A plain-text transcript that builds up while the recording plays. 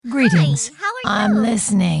Greetings. Hi, how are I'm you?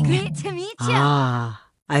 listening. Great to meet you.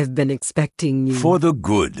 I've been expecting you. For the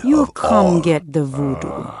good You've of come all. get the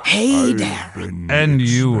voodoo. Hey there. And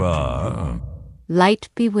you are? Light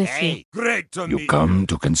be with you. Great to You meet come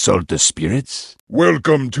to consult the spirits?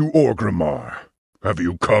 Welcome to Orgrimmar. Have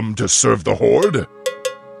you come to serve the Horde?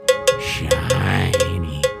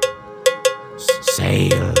 Shiny.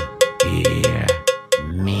 Sail here,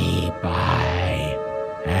 me buy,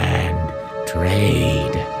 and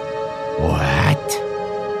trade. What?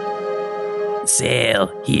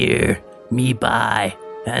 Sail here, me buy,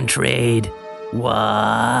 and trade.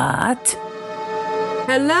 What?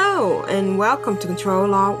 Hello, and welcome to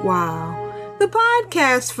Ctrl Alt WoW, the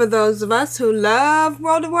podcast for those of us who love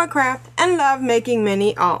World of Warcraft and love making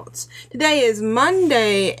many alts. Today is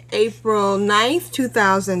Monday, April 9th,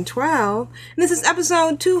 2012, and this is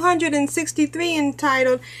episode 263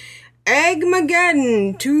 entitled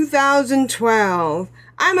Eggmageddon 2012.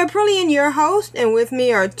 I'm Aprillian, your host, and with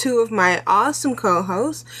me are two of my awesome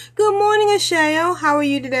co-hosts. Good morning, Ashayo. How are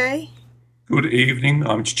you today? Good evening.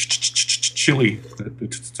 I'm chilly.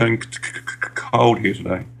 It's turned cold here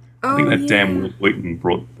today. I think that damn Will Wheaton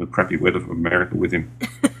brought the crappy weather from America with him.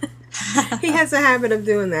 He has a habit of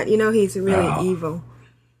doing that. You know, he's really evil.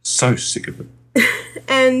 So sick of it.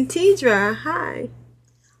 And Tidra, hi.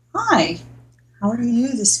 Hi. How are you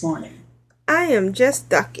this morning? I am just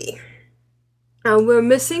ducky. We're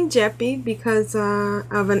missing Jeppy because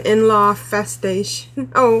of an in-law festation.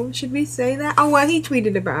 Oh, should we say that? Oh, well, he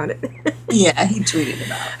tweeted about it. Yeah, he tweeted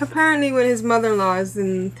about it. Apparently, when his mother-in-law is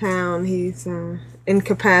in town, he's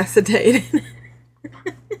incapacitated.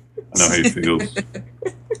 I know how he feels.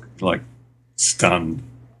 Like stunned.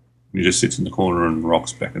 He just sits in the corner and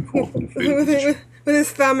rocks back and forth in the field. with his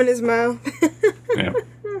thumb in his mouth. Yeah.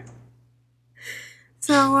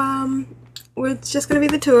 So, it's just going to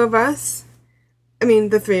be the two of us. I mean,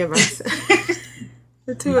 the three of us.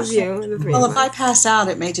 The two of you and the three of us. Well, if I pass out,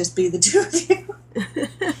 it may just be the two of you.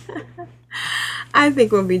 I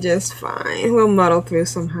think we'll be just fine. We'll muddle through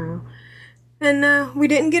somehow. And we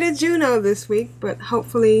didn't get a Juno this week, but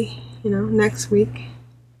hopefully, next week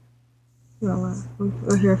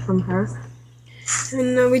we'll hear from her.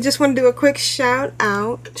 And we just want to do a quick shout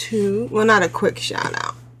out to, well, not a quick shout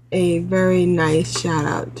out, a very nice shout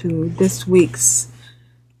out to this week's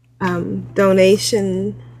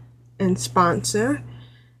donation and sponsor,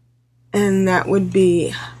 and that would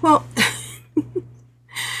be, well,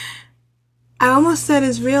 I almost said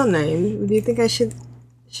his real name. Do you think I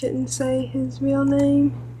shouldn't say his real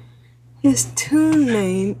name? His toon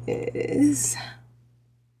name is...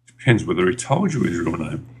 Depends whether he told you his real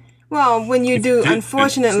name. Well, when you do,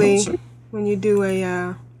 unfortunately, when you do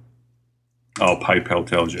a... Oh, PayPal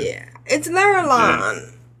tells you. Yeah, it's Laralon.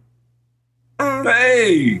 Yeah.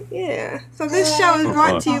 Hey! Yeah. So this show is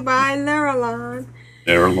brought to you by Laralon.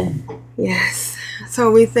 Laralon. Yes.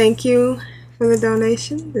 So we thank you for the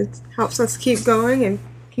donation. It helps us keep going and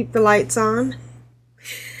keep the lights on.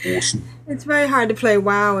 Awesome. It's very hard to play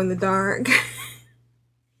WoW in the dark.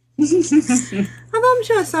 Although I'm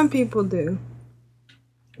sure some people do.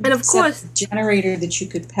 And of course, a generator that you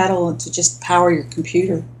could pedal to just power your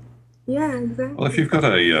computer. Yeah, exactly. Well, if you've got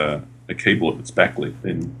a keyboard that's backlit,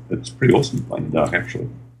 then it's pretty awesome playing in the dark, actually.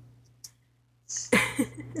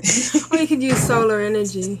 Or you could use solar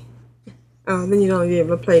energy. Oh, then you don't be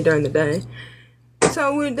able to play during the day.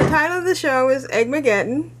 So the title of the show is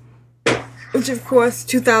Eggmageddon, which of course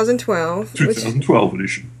 2012. 2012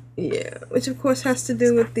 edition. Yeah, which of course has to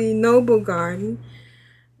do with the Noble Garden.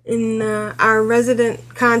 And our resident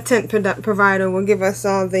content provider will give us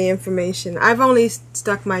all the information. I've only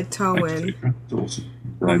stuck my toe in. That's awesome.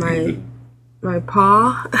 On my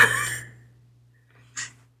paw.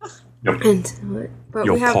 Yep. Into it. But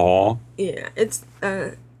Your paw? Yeah, it's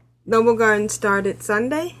Noble Garden started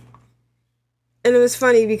Sunday. And it was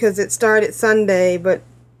funny because it started Sunday, but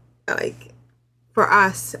like for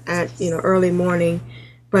us at early morning.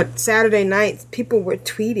 But Saturday nights people were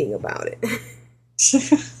tweeting about it.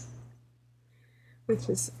 which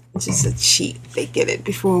is a cheat. They get it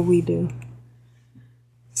before we do.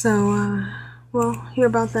 So we'll hear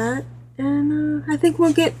about that, and I think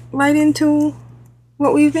we'll get right into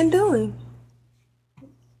what we've been doing.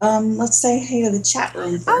 Let's say hey to the chat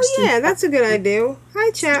room first. Oh yeah, that's a good idea.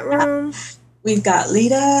 Hi, chat room. We've got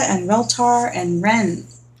Lita and Reltar and Ren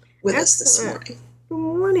with us this morning. Good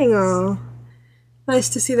morning, all. Nice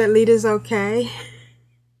to see that Lita's okay.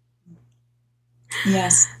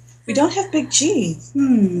 Yes. We don't have Big G.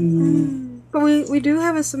 But we do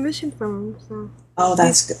have a submission from him, so. Oh,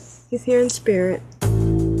 that's good. He's here in spirit.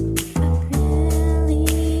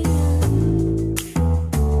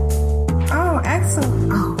 Oh,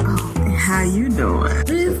 excellent. Oh, How you doing?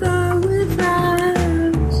 With or without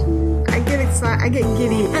you. I get excited, I get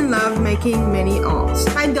giddy, and love making many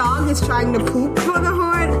alts. My dog is trying to poop for the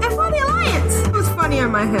Horde and for the Alliance. It was funny on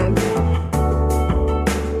my head.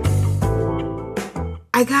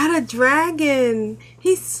 I got a dragon.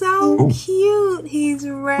 He's so cute. He's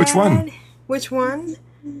red. Which one? Which one?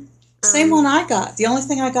 Same one I got. The only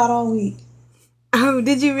thing I got all week. Oh,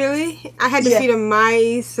 did you really? I had to feed him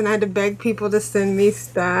mice, and I had to beg people to send me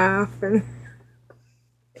stuff, and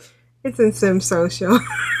it's in Sim Social.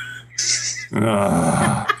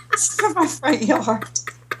 It's from my front yard.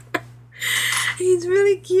 He's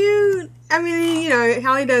really cute. I mean, you know,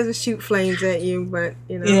 all he does is shoot flames at you, but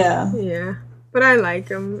you know, yeah. But I like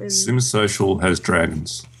him. And, Sim Social has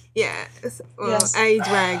dragons. yeah, a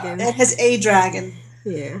dragon. It has a dragon.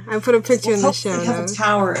 Yeah, I put a picture in the show Hopefully have a notes.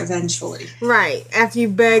 tower eventually. Right, after you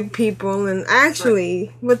beg people, and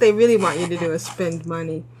actually, what they really want you to do is spend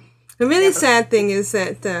money. The really sad thing is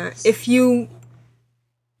that if you're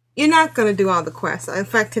not going to do all the quests. In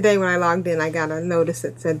fact, today when I logged in, I got a notice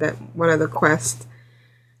that said that one of the quests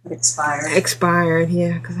expired,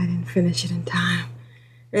 yeah, because I didn't finish it in time.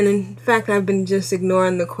 And in fact, I've been just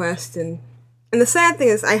ignoring the quest, and the sad thing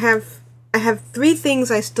is I have 3 things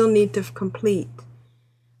I still need to complete.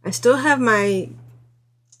 I still have my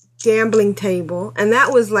gambling table, and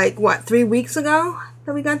that was like, 3 weeks ago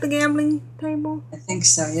that we got the gambling table? I think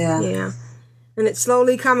so, yeah. Yeah. And it's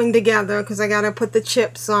slowly coming together because I got to put the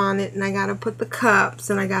chips on it, and I got to put the cups,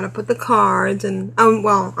 and I got to put the cards, and, I'm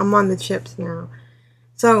on the chips now.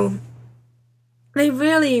 So, they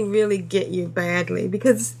really, really get you badly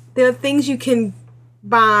because there are things you can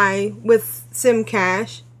buy with Sim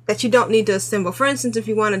Cash that you don't need to assemble. For instance, if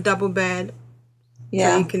you want a double bed,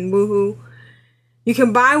 so you can woohoo. You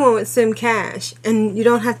can buy one with Sim Cash, and you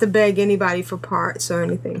don't have to beg anybody for parts or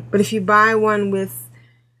anything. But if you buy one with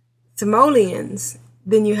simoleons,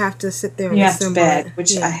 then you have to sit there and assemble You have to beg, it.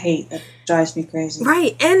 which I hate. That drives me crazy.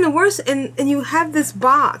 Right, and the worst, and you have this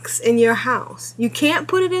box in your house. You can't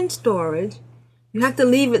put it in storage. You have to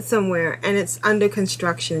leave it somewhere, and it's under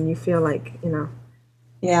construction, and you feel like, you know.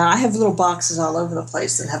 Yeah, I have little boxes all over the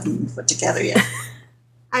place that haven't been put together yet.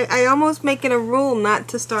 I almost make it a rule not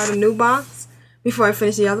to start a new box before I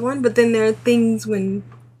finish the other one, but then there are things when,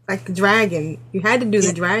 like the dragon, you had to do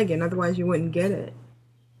the dragon, otherwise you wouldn't get it.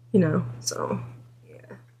 You know, so,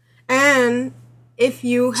 yeah. And if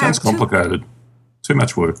you have Sounds complicated. Too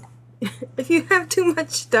much work. If you have too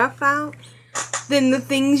much stuff out, then the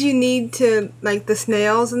things you need to, like the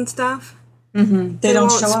snails and stuff, They don't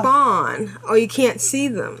won't show up. spawn, or you can't see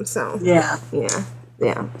them, so. Yeah.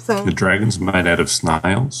 So The dragon's made out of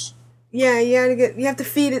snails. yeah, you have to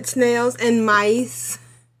feed it snails and mice.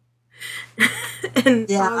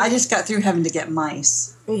 And I just got through having to get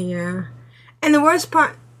mice. yeah, and the worst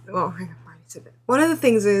part. Well, hang on, I already said that. One of the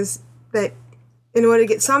things is that in order to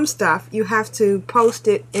get some stuff, you have to post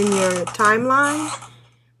it in your timeline.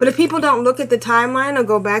 But if people don't look at the timeline or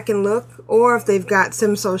go back and look, or if they've got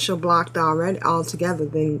Sim Social blocked altogether,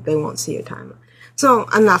 then they won't see your timeline. So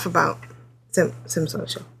enough about Sim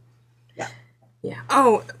Social. Yeah.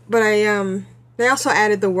 Oh, but they also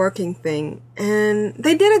added the working thing, and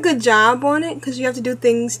they did a good job on it because you have to do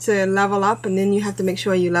things to level up, and then you have to make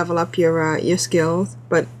sure you level up your skills.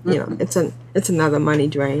 But you know, it's another money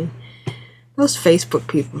drain. Those Facebook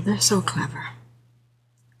people, they're so clever.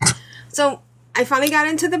 So I finally got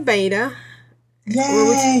into the beta.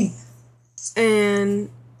 Yay!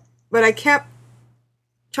 But I kept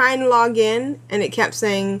trying to log in, and it kept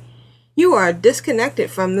saying, "You are disconnected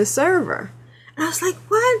from the server." And I was like,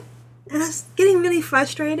 "What?" And I was getting really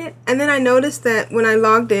frustrated. And then I noticed that when I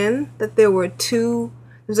logged in, that there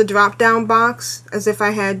was a drop-down box as if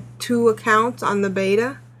I had 2 accounts on the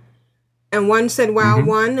beta. And one said WoW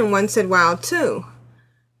 1 and one said WoW 2.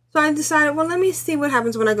 So I decided, well, let me see what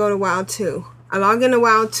happens when I go to WoW 2. I log into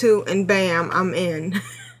WoW 2 and bam, I'm in.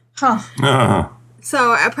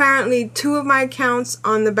 So apparently 2 of my accounts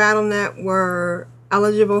on the Battle.net were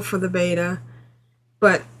eligible for the beta,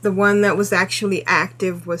 but the one that was actually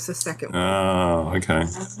active was the second one. Oh, okay.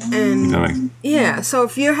 And yeah, so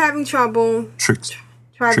if you're having trouble, Tricks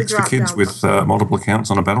try to for drop kids down. with multiple accounts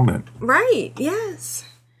on a Battle.net. Right, yes.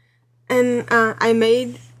 And I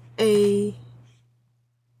made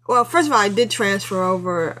well, first of all, I did transfer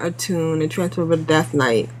over a tune and transfer over Death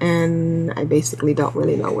Knight, and I basically don't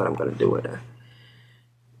really know what I'm going to do with her.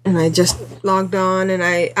 And I just logged on, and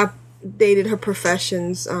I updated her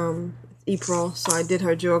professions, April, so I did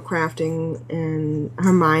her jewel crafting and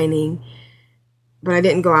her mining, but I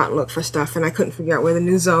didn't go out and look for stuff, and I couldn't figure out where the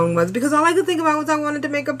new zone was, because all I could think about was I wanted to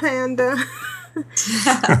make a panda.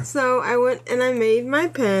 So I went and I made my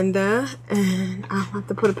panda, and I'll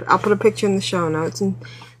put a picture in the show notes. And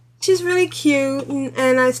she's really cute,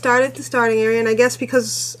 and I started the starting area, and I guess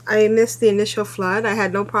because I missed the initial flood, I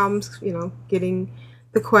had no problems, getting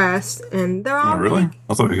the quest, and they're all really?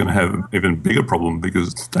 I thought we were going to have an even bigger problem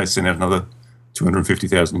because they sent out another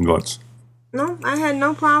 250,000 gods. No, I had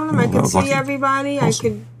no problem. I could see lucky. Everybody.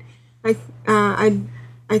 Awesome.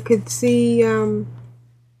 I could see.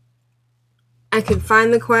 I could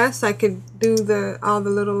find the quest. I could do all the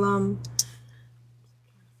little find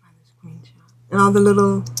the screenshot and all the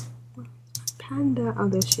little panda. Oh,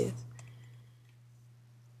 there she is.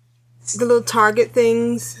 The little target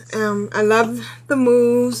things. I love the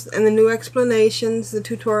moves and the new explanations. The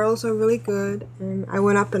tutorials are really good. And I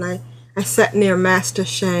went up and I sat near Master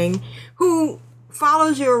Shang, who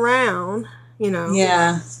follows you around,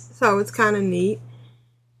 Yeah. So it's kind of neat.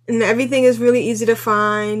 And everything is really easy to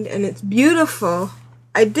find, and it's beautiful.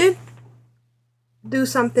 I did do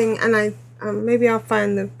something, and maybe I'll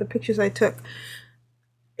find the pictures I took.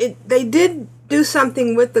 They did do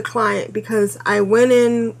something with the client because I went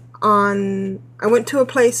to a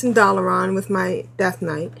place in Dalaran with my Death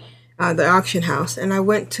Knight, the auction house, and I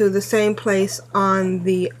went to the same place on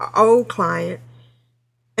the old client,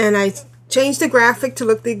 and I changed the graphic to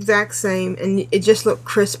look the exact same, and it just looked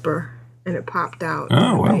crisper, and it popped out in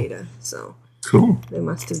the beta. So cool. They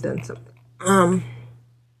must have done something.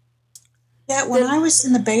 Yeah, when I was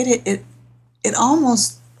in the beta, it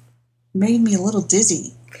almost made me a little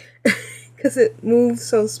dizzy because it moved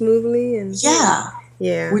so smoothly and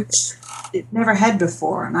yeah, which it never had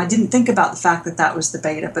before, and I didn't think about the fact that was the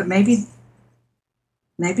beta, but maybe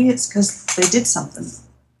it's because they did something.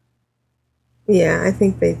 Yeah, I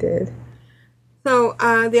think they did. So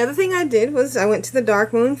the other thing I did was I went to the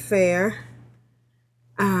Dark Moon Fair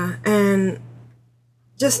and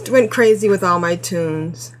just went crazy with all my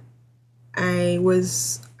tunes. I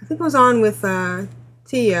think I was on with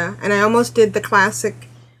Tia, and I almost did the classic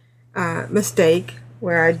mistake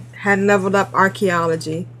where I hadn't leveled up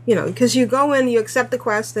archaeology. Because you go in, you accept the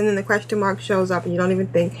quest, and then the question mark shows up, and you don't even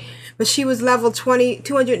think. But she was level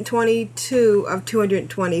 222 of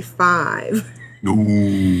 225.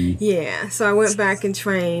 Ooh. Yeah, so I went back and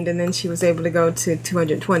trained, and then she was able to go to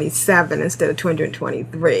 227 instead of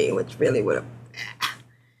 223, which really would have.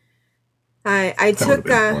 I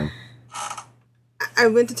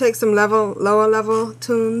went to take some lower level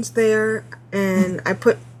tunes there, and I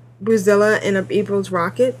put Bruzilla in a Ebro's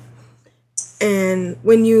rocket. And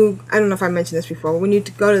I don't know if I mentioned this before, when you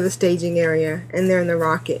go to the staging area and they're in the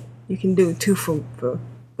rocket, you can do 2 for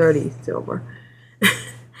 30 silver.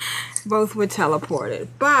 Both were teleported.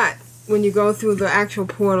 But when you go through the actual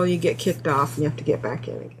portal, you get kicked off and you have to get back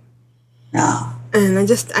in again. No. And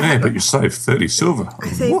but you saved 30 silver. I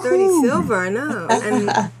saved 30 silver, I know.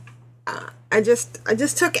 And I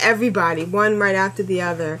just took everybody, one right after the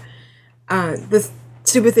other. The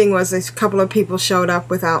stupid thing was a couple of people showed up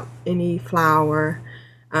without any flour.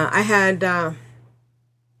 I had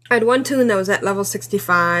one tune that was at level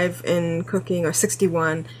 65 in cooking, or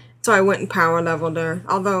 61, so I went and power leveled her.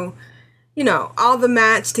 Although, all the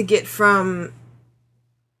mats to get from,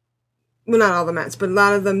 well, not all the mats, but a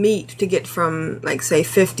lot of the meat to get from, like, say,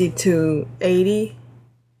 50 to 80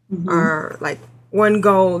 are, like, 1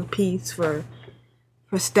 gold piece for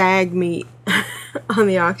stag meat on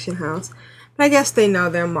the auction house. But I guess they know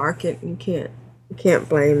their market, and you can't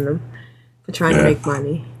blame them for trying to make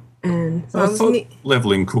money. And so I thought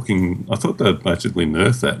leveling cooking, I thought they'd basically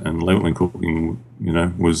nerf that, and leveling cooking,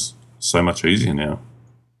 was so much easier now.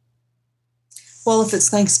 Well, if it's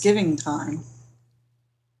Thanksgiving time.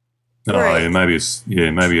 Right. Yeah, maybe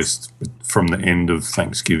it's from the end of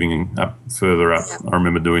Thanksgiving and further up. Yep. I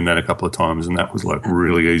remember doing that a couple of times, and that was like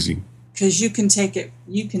really easy. Because you can take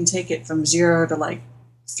it from 0 to like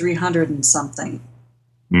 300 and something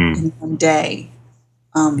in one day.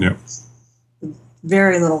 Yep.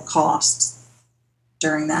 Very little cost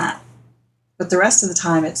during that, but the rest of the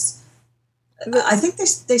time I think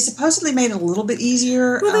they supposedly made it a little bit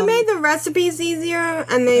easier. Well, they made the recipes easier,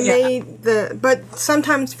 and they made but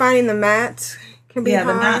sometimes finding the mats can be hard.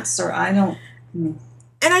 The mats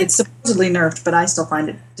it's supposedly nerfed, but I still find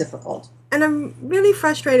it difficult. And I'm really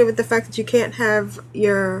frustrated with the fact that you can't have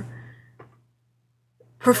your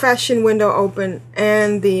profession window open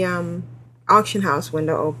and the auction house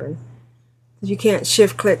window open. You can't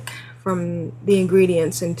shift click from the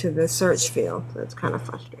ingredients into the search field. So it's kind of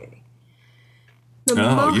frustrating.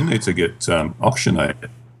 You need to get Auctionate.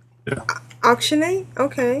 Yeah. Auctionate?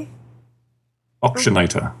 Okay.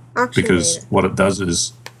 Auctionator. Because what it does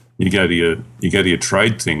is you go to your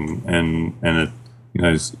trade thing and it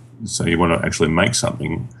so you want to actually make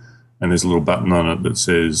something, and there's a little button on it that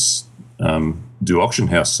says do auction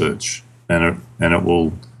house search, and it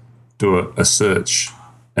will do a search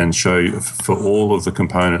and show you for all of the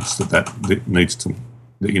components that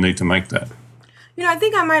you need to make that. I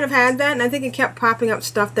think I might have had that, and I think it kept popping up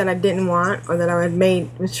stuff that I didn't want or that I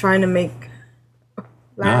was trying to make.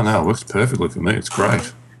 No, it works perfectly for me. It's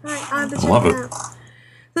great. I love it.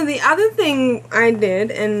 So the other thing I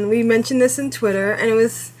did, and we mentioned this in Twitter, and it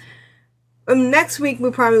was next week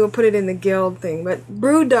we probably will put it in the guild thing, but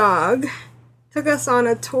Brewdog took us on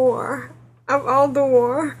a tour of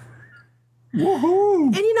Ulduar.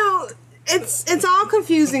 Woohoo! And it's all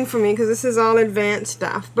confusing for me because this is all advanced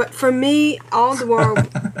stuff. But for me, Ulduar,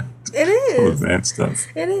 it is all advanced stuff.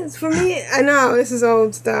 It is for me. I know this is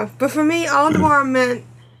old stuff, but for me, Ulduar meant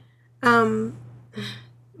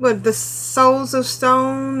the souls of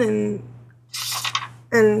stone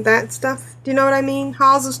and that stuff. Do you know what I mean?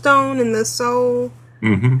 Halls of stone and the soul.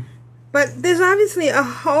 Mm-hmm. But there's obviously a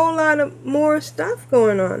whole lot of more stuff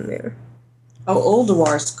going on there. Oh,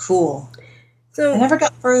 Ulduar is cool. So I never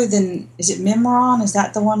got further than, is it Mimron? Is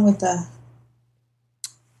that the one with the...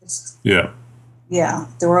 Yeah. Yeah,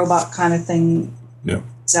 the robot kind of thing. Yeah.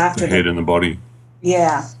 It's after the head and the body.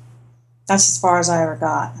 Yeah. That's as far as I ever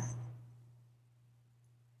got.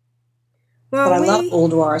 Well, but I love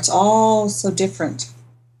Ulduar. It's all so different.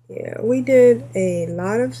 Yeah, we did a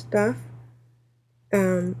lot of stuff.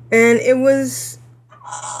 And it was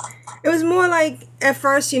more like, at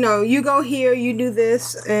first, you go here, you do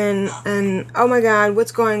this, and oh my God,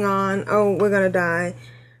 what's going on? Oh, we're gonna die.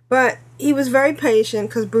 But he was very patient,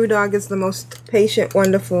 because Brewdog is the most patient,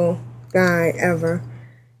 wonderful guy ever.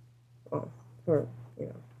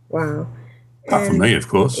 Wow. Apart from me, of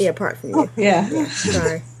course. Yeah, apart from you. Yeah.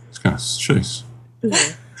 Sorry. Jeez. Yeah.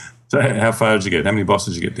 So how far did you get? How many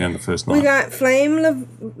bosses did you get down the first night? We got Flame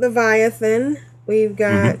Leviathan. We've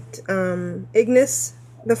got Ignis,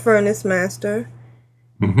 the Furnace Master.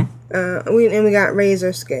 Mm-hmm. We got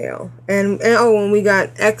Razor Scale. And we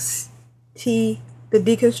got XT, the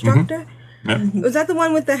Deconstructor. Mm-hmm. Yep. Was that the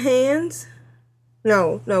one with the hands?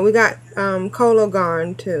 No, we got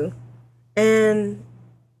Kologarn too. And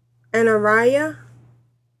Araya?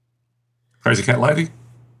 Crazy Cat Lady?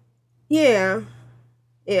 Yeah.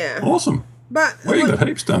 Awesome. But you got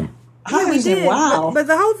heaps done. Yeah, we did. Wow. But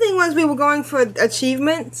the whole thing was we were going for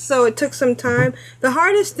achievements, so it took some time. The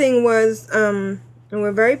hardest thing was, and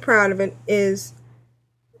we're very proud of it, is,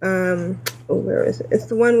 where is it? It's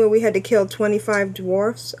the one where we had to kill 25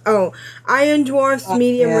 dwarfs. Oh, Iron Dwarfs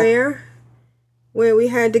Medium Rare, where we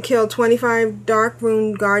had to kill 25 Dark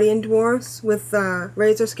Rune Guardian Dwarfs with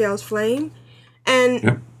Razor Scale's Flame.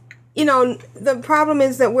 And, the problem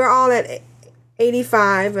is that we're all at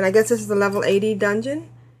 85, and I guess this is the level 80 dungeon.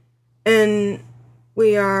 And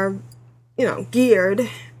we are, geared,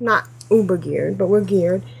 not uber geared, but we're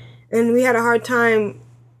geared. And we had a hard time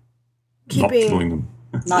keeping... Not killing them.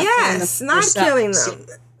 Not killing them.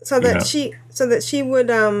 So that she would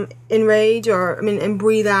enrage and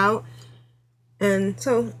breathe out. And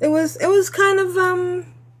so it was kind of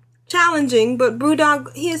challenging, but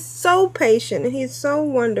Brewdog, he is so patient and he's so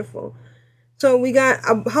wonderful. So we got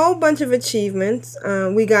a whole bunch of achievements.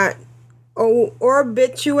 We got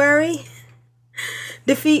Obituary.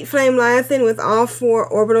 Defeat Flame Leviathan with all 4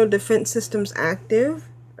 orbital defense systems active.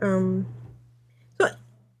 There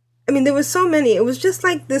was so many. It was just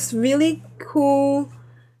like this really cool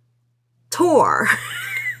tour.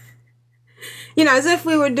 As if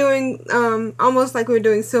we were doing, almost like we were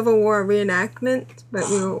doing Civil War reenactment, but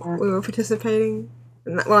we were participating.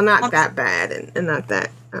 Well, not that bad and not that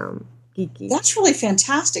geeky. That's really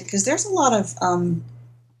fantastic because there's a lot of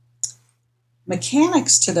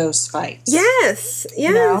mechanics to those fights. Yes.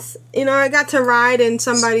 I got to ride in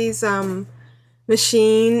somebody's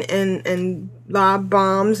machine and lob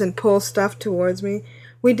bombs and pull stuff towards me.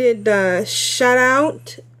 We did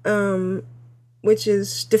Shutout, which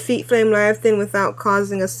is defeat Flame Leviathan without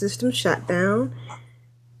causing a system shutdown.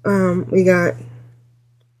 We got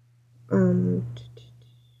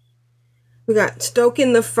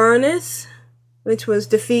Stoking the Furnace, which was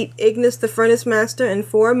defeat Ignis the Furnace Master in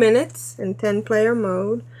 4 minutes in 10-player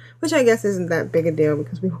mode, which I guess isn't that big a deal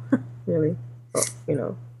because we weren't really,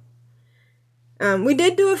 we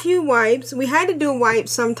did do a few wipes. We had to do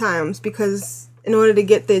wipes sometimes because in order to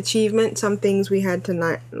get the achievement, some things we had to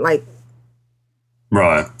not, like...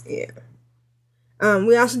 Right. Yeah.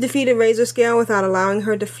 We also defeated Razor Scale without allowing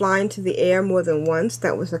her to fly into the air more than once.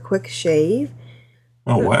 That was a quick shave.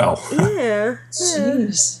 Oh, wow. Yeah.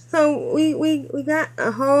 Jeez. So we got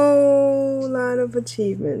a whole lot of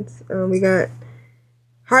achievements. We got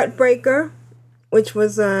Heartbreaker, which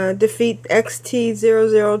was defeat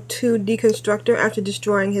XT002 Deconstructor after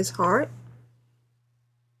destroying his heart.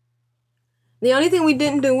 The only thing we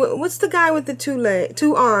didn't do, what's the guy with the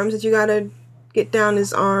two arms that you gotta get down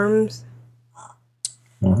his arms?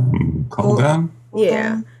 Cooldown?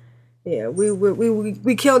 Yeah. Yeah,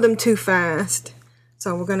 we killed him too fast.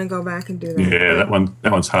 So we're gonna go back and do that. Yeah, that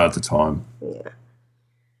one's hard to time. Yeah.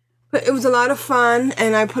 But it was a lot of fun,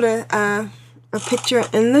 and I put a picture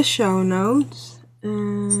in the show notes.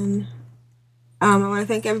 And I want to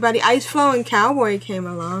thank everybody. Iceflow and Cowboy came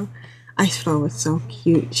along. Iceflow was so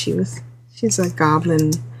cute. She's a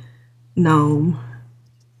goblin gnome.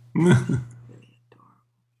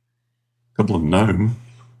 Goblin gnome?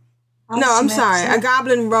 No, I'm sorry. A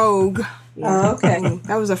goblin rogue. Yeah. Oh, okay.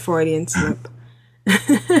 That was a Freudian slip.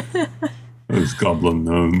 Those goblin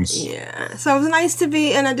gnomes. Yeah. So it was nice to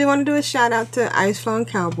be, and I do want to do a shout out to Iceflow and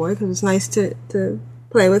Cowboy because it was nice to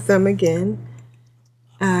play with them again.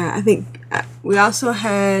 I think we also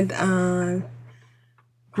had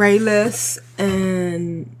Grayless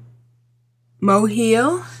and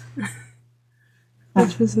Moheel,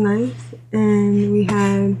 which was nice. And we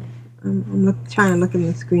had, trying to look in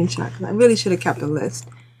the screenshot because I really should have kept a list.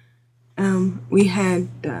 We had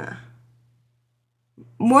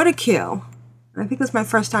Mortakill. I think it was my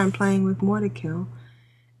first time playing with Mortakill.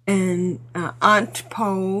 And Aunt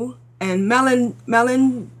Pole and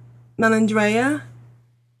Melandrea.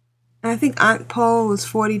 And I think Aunt Pole was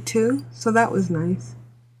 42, so that was nice.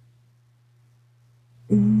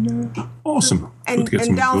 Awesome. And, Good to get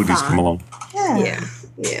and some goodies come along. Yeah,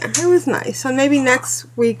 it was nice. So maybe next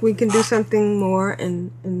week we can do something more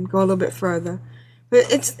and go a little bit further.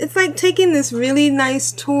 But it's like taking this really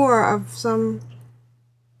nice tour of some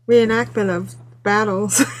reenactment of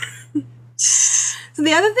battles. So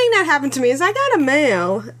the other thing that happened to me is I got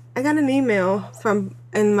an email from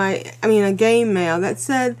a game mail that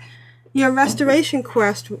said your restoration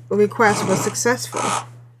request was successful.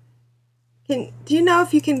 Do you know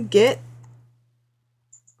if you can get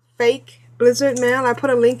fake Blizzard mail? I put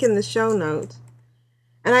a link in the show notes.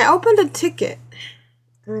 And I opened a ticket.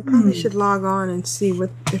 And I probably should log on and see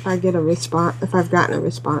if I get a response, if I've gotten a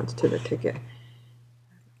response to the ticket.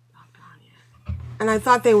 And I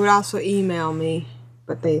thought they would also email me,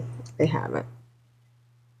 but they haven't.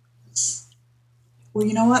 Well,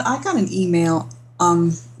 you know what? I got an email,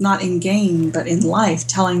 not in game, but in life,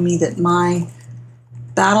 telling me that my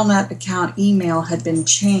Battle.net account email had been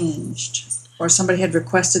changed, or somebody had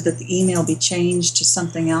requested that the email be changed to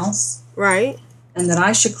something else. Right. And that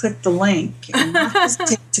I should click the link and not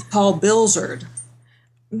hesitate to call Billzard.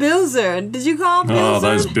 Billzard? Did you call Billzard? Oh,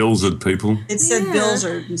 those Billzard people. It said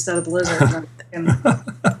Billzard instead of Blizzard.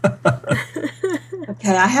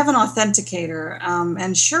 Okay, I have an authenticator,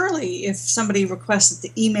 and surely if somebody requests that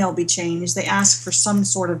the email be changed, they ask for some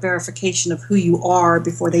sort of verification of who you are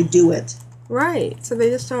before they do it. Right, so they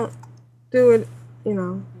just don't do it,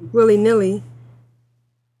 willy-nilly.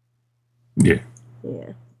 Yeah.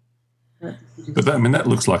 Yeah. But that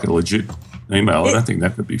looks like a legit email. I don't think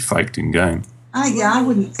that could be faked in game. I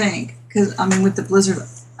wouldn't think, because with the Blizzard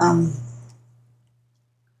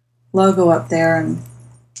logo up there and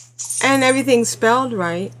everything's spelled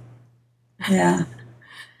right. Yeah.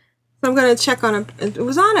 So I'm gonna check on it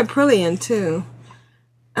was on Aprillian too.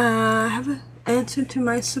 I have an answer to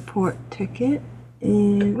my support ticket,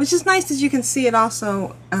 which is nice that you can see it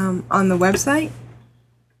also on the website.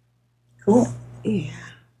 Cool. Yeah.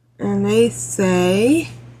 And they say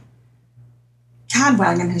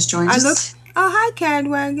Cadwagon has joined us. Oh, hi,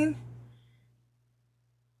 Cadwagon.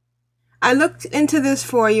 I looked into this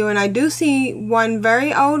for you, and I do see one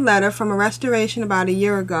very old letter from a restoration about a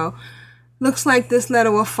year ago. Looks like this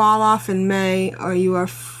letter will fall off in May, or you are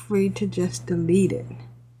free to just delete it.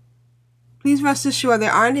 Please rest assured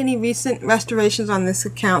there aren't any recent restorations on this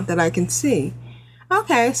account that I can see.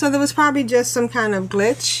 Okay, so there was probably just some kind of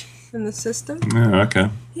glitch in the system. Yeah, okay.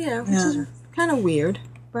 Yeah, which is kind of weird,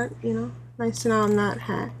 but, nice to know I'm not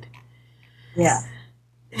hacked. Yeah.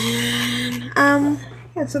 And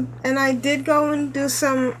I did go and do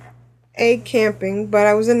some egg camping, but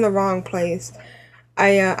I was in the wrong place.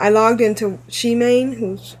 I logged into Shemane,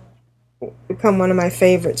 who's become one of my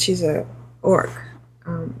favorites. She's a orc.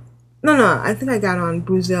 I think I got on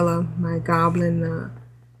Bruzilla, my goblin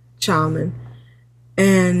shaman.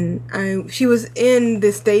 And she was in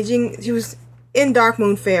the staging. She was in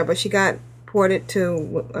Darkmoon Fair, but she got ported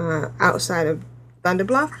to outside of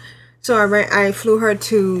Thunderbluff. So I flew her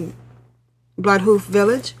to Bloodhoof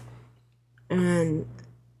Village, and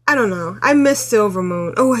I don't know. I miss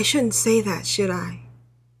Silvermoon. Oh, I shouldn't say that, should I?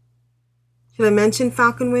 Should I mention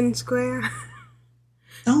Falconwind Square?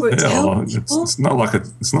 Don't tell Yeah, people. it's not like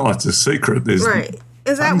it's a secret. There's Right.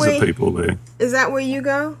 Is that tons of where people there. is that where you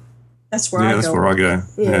go? That's where Yeah, I that's go. where I go.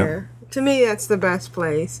 Yeah. To me, that's the best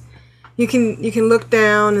place. You can look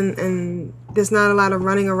down and there's not a lot of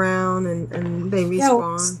running around and they Yeah,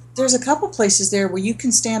 well, respawn. there's a couple places there where you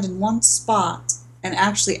can stand in one spot and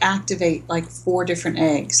actually activate like 4 different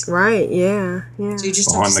eggs. Right. Yeah. Yeah. So you just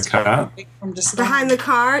Behind have the to stand cart? from just Behind the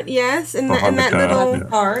cart, yes, in Behind the that cart, little yeah.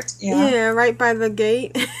 cart. yeah. Yeah. Right by the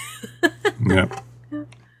gate. Yeah.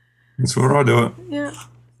 That's where I do it. Yeah.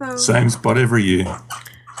 So Same spot every year.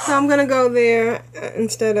 I'm gonna go there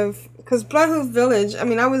instead of because Bloodhoof Village. I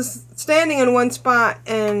mean, I was standing in one spot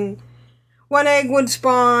and one egg would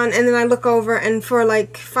spawn, and then I look over, and for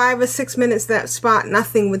like 5 or 6 minutes, that spot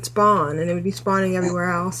nothing would spawn, and it would be spawning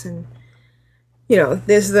everywhere else. And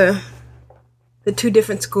there's the 2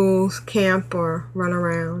 different schools: camp or run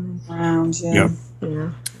around. Around, yeah. Yep. Yeah,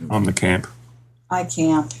 I'm the camp. I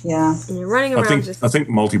camp, yeah. and you're running around. I think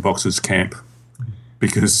multi-boxes camp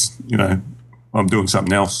because, I'm doing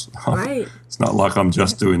something else. Right. It's not like I'm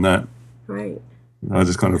just doing that. Right. I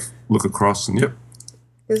just kind of look across and, yep,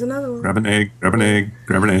 There's another one. grab an egg, grab an egg,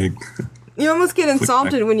 grab an egg. You almost get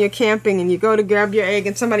insulted back. when you're camping and you go to grab your egg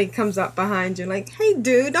and somebody comes up behind you like, hey,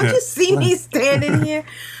 dude, don't Yeah. you see me standing here?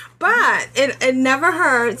 But it never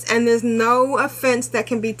hurts, and there's no offense that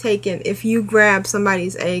can be taken if you grab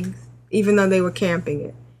somebody's egg, even though they were camping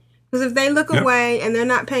it. Because if they look Yep. away and they're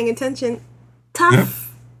not paying attention, tough.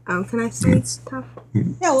 Yep. Can I say it's tough?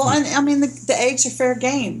 Yeah, well, and I mean, the eggs are fair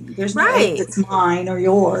game. There's no Right. egg that's mine or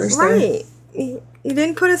yours. They're- Right. You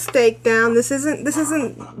didn't put a stake down. This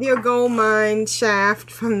isn't your gold mine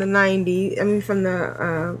shaft from the 90s. I mean, from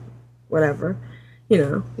the whatever.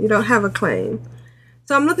 You don't have a claim.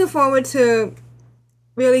 So I'm looking forward to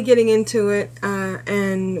really getting into it,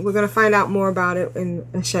 and we're gonna find out more about it in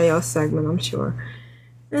a Shayo segment, I'm sure.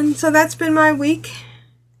 And so that's been my week.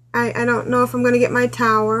 I don't know if I'm gonna get my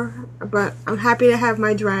tower, but I'm happy to have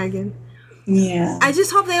my dragon. Yeah. I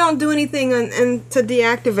just hope they don't do anything and to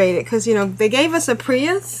deactivate it, because they gave us a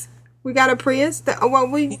Prius. We got a Prius.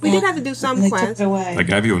 We did have to do some And they took quests. it away. They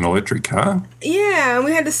gave you an electric car? Yeah, and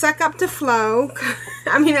we had to suck up to flow.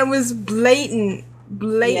 I mean, it was blatant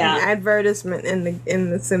Yeah. advertisement in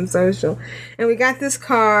the Sim Social, and we got this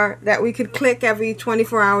car that we could click every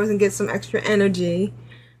 24 hours and get some extra energy,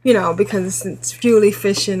 because it's fuel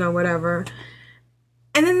efficient or whatever.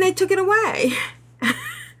 And then they took it away.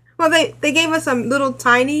 Well, they gave us a little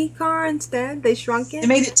tiny car instead. They shrunk They it.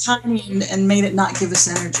 made it tiny and made it not give us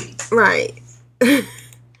energy. Right.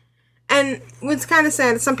 And what's kind of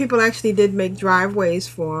sad is some people actually did make driveways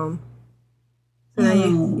for them. So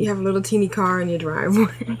now you have a little teeny car in your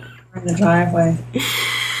driveway. In the driveway.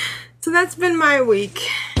 So that's been my week.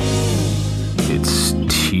 It's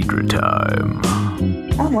Tidra time.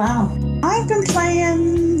 Oh, wow. I've been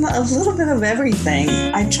playing a little bit of everything.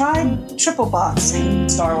 I tried triple boxing,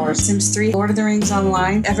 Star Wars, Sims 3, Lord of the Rings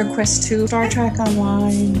Online, EverQuest 2, Star Trek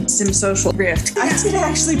Online, Sim Social Rift. I did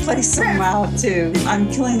actually play some WoW too.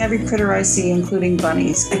 I'm killing every critter I see, including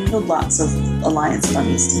bunnies. I killed lots of Alliance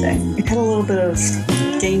bunnies today. I got a little bit of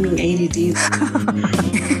gaming ADD.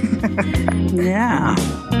 Yeah.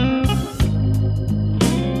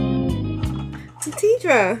 So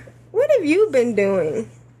Tidra, what have you been doing?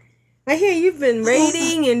 I hear you've been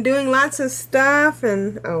raiding and doing lots of stuff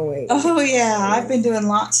and... Oh, wait. Oh, yeah. I've been doing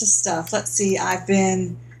lots of stuff. Let's see. I've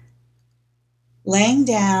been laying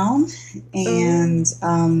down and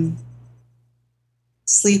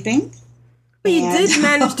sleeping. Well, you And, did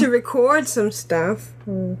manage to record some stuff.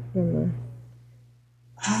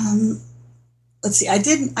 Let's see. I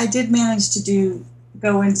did manage to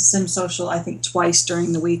go into Sim Social, I think, twice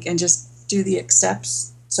during the week and just do the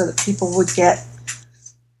accepts so that people would get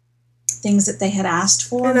things that they had asked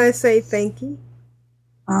for. And I say thank you.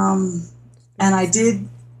 And I did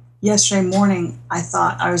yesterday morning. I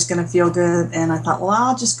thought I was going to feel good, and I thought, well,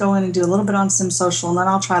 I'll just go in and do a little bit on Sim Social, and then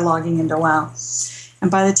I'll try logging into WoW.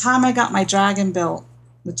 And by the time I got my dragon built,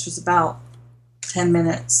 which was about 10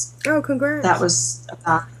 minutes, Oh, congrats. that was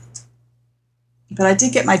about it. But I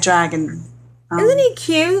did get my dragon Isn't he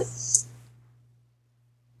cute?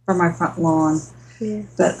 for my front lawn. Yeah.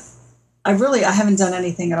 But I haven't done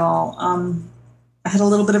anything at all. I had a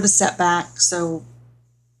little bit of a setback, so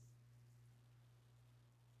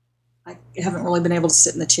I haven't really been able to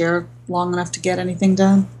sit in the chair long enough to get anything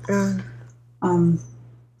done.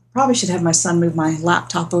 Probably should have my son move my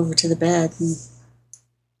laptop over to the bed. And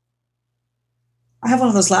I have one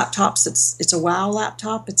of those laptops it's a WoW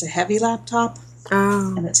laptop. It's a heavy laptop,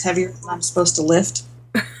 and it's heavier than I'm supposed to lift.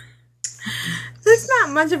 It's not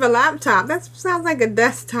much of a laptop. That sounds like a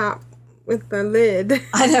desktop with the lid.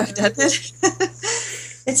 I know, doesn't it?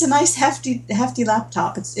 It's a nice hefty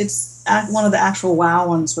laptop. It's one of the actual WoW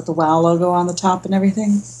ones with the WoW logo on the top and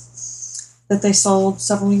everything that they sold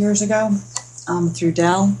several years ago through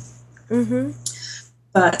Dell. Mm-hmm.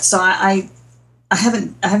 But so I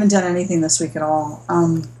haven't done anything this week at all.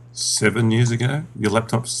 7 years ago? Your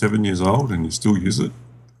laptop's 7 years old and you still use it?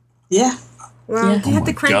 Yeah. Well, Yeah. do you have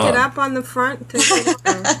to my crank God. it up on the front?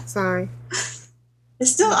 Sorry. It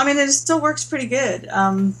still works pretty good.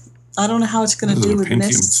 I don't know how it's going to Is it do a with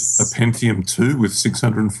Pentium 2 with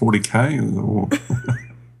 640K? Or?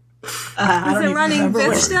 I Is don't it even running remember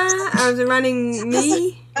what Vista? Or is it running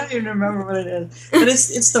me? I don't even remember what it is. But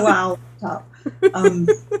it's the WoW laptop.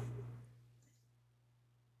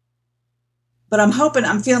 But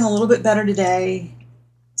I'm feeling a little bit better today.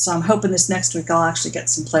 So I'm hoping this next week I'll actually get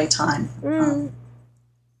some playtime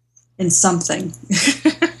in something.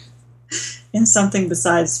 In something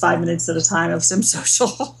besides 5 minutes at a time of Sim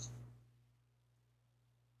Social.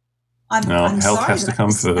 I'm Health sorry has to that I come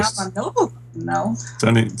missed out first. on Noble. No.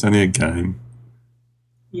 It's only a game.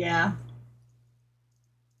 Yeah.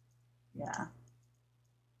 Yeah.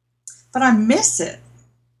 But I miss it,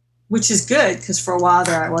 which is good because for a while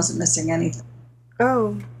there I wasn't missing anything.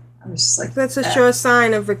 Oh, I was just like, that's a sure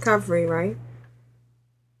sign of recovery, right?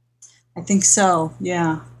 I think so.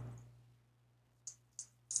 Yeah.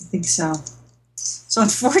 I think so. So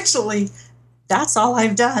unfortunately, that's all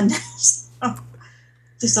I've done. So,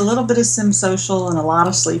 just a little bit of Sim Social and a lot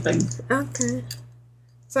of sleeping. Okay.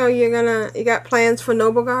 So you got plans for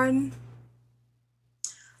Noble Garden?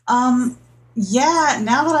 Yeah,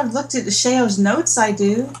 now that I've looked at Sheo's notes, I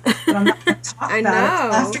do. But I'm not going to talk I about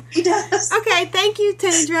it know. after he does. Okay, thank you,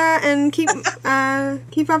 Tadra, and keep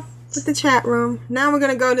up with the chat room. Now we're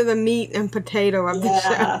gonna go to the meat and potato of the show.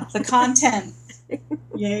 Yeah, the content.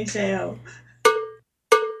 Yay, Sheo.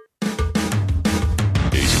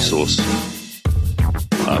 Easy sauce.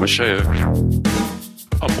 I'm a Sheo.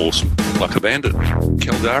 I'm awesome. Like a bandit.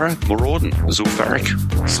 Caldara, Maraudon,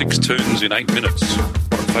 Zul'Farrak. 6 turns in 8 minutes.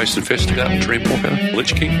 Face Investigator, Dreamwalker,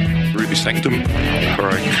 Lich King, Ruby Sanctum,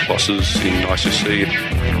 Heroic Bosses in ICC.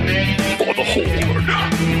 For the Horde.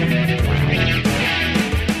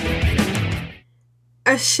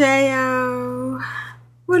 Asheo,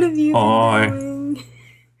 what have you been doing?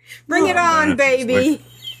 Bring it on, baby.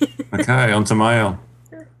 Okay, on to mail.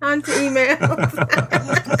 On to emails.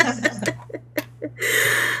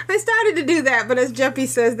 I started to do that, but as Juppy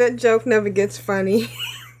says, that joke never gets funny.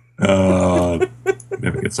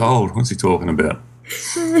 Never gets old. What's he talking about?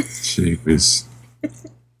 Jeepers.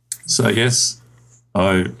 So yes,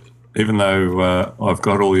 even though I've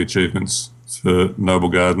got all the achievements for Noble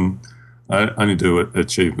Garden, I only do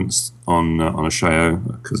achievements on a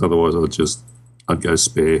Sheo because otherwise I'd go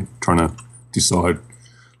spare trying to decide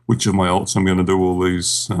which of my alts I'm going to do all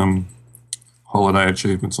these holiday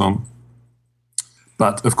achievements on.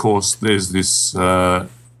 But of course, there's this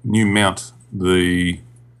new mount,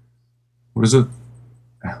 what is it?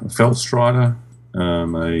 A felt strider, it's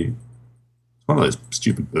one of those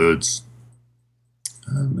stupid birds.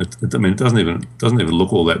 It doesn't even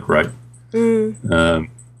look all that great.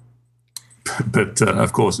 But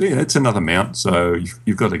of course, yeah, it's another mount, so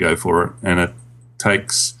you've got to go for it, and it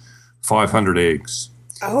takes 500 eggs.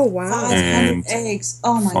 Oh wow! 500 eggs.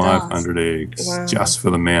 Oh my god! 500 eggs Wow. just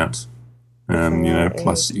for the mount.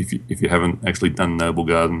 Plus if you haven't actually done Noble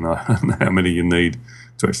Garden, I don't know how many you need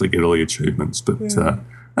to actually get all the achievements, but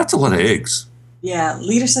that's a lot of eggs. Yeah,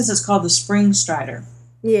 Leader says it's called the Spring Strider.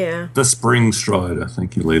 Yeah. The Spring Strider.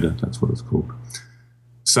 Thank you, Leader. That's what it's called.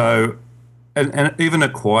 So, and even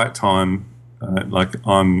at quiet time,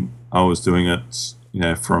 I was doing it,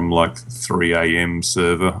 from like 3 a.m.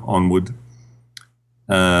 server onward,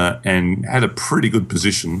 and had a pretty good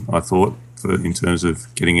position, I thought, in terms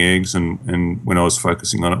of getting eggs, and when I was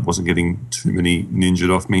focusing on it, wasn't getting too many ninja'd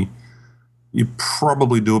off me. You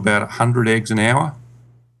probably do about 100 eggs an hour.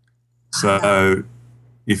 So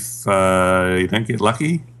if you don't get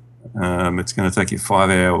lucky, it's going to take you 5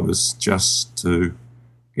 hours just to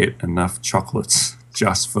get enough chocolates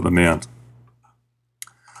just for the mount.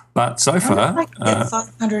 But so far... I get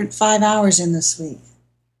 505 hours in this week.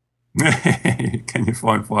 Can you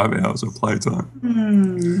find 5 hours of playtime?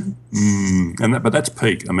 But that's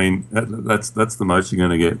peak. I mean, that's the most you're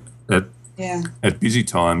going to get at busy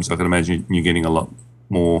times. I can imagine you're getting a lot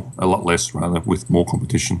less rather, with more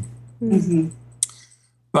competition. Mm-hmm.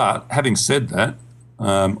 But having said that,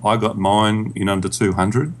 I got mine in under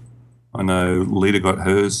 200. I know Lita got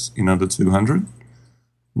hers in under 200.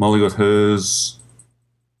 Molly got hers.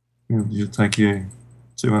 Did it take you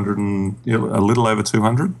 200 and a little over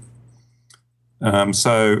 200?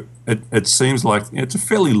 So it seems like it's a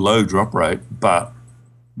fairly low drop rate, but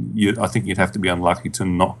I think you'd have to be unlucky to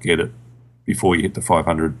not get it before you hit the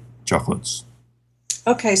 500 chocolates.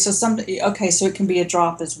 Okay, so it can be a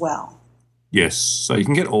drop as well. Yes, so you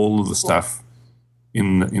can get all of the stuff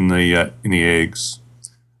in the eggs.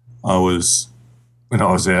 When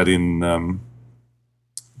I was out in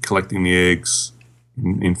collecting the eggs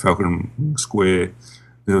in Falcon Square,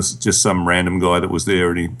 there was just some random guy that was there,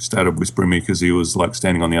 and he started whispering me because he was like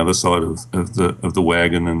standing on the other side of the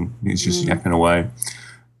wagon, and he's just yakking away.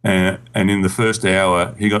 And in the first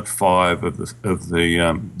hour, he got 5 of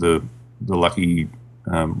the lucky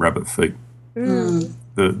rabbit feet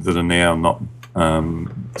that are now not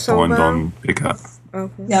signed on pickup.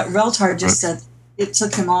 Okay. Yeah, Reltar just said it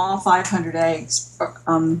took him all 500 eggs,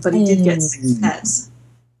 but he did get 6 pets.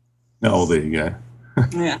 Oh, there you go.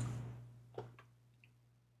 Yeah.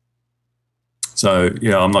 So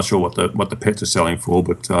yeah, I'm not sure what the pets are selling for,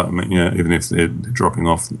 but I mean, even if they're dropping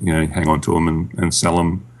off, hang on to them and sell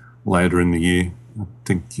them later in the year. I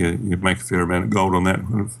think you'd make a fair amount of gold on that.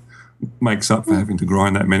 It makes up for having to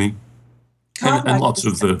grind that many. And lots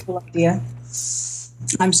of the. Cool idea.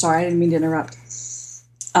 I'm sorry, I didn't mean to interrupt.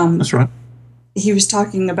 That's right. He was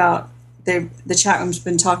talking about the chat room's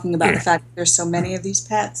been talking about the fact that there's so many of these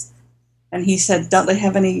pets, and he said, "Don't they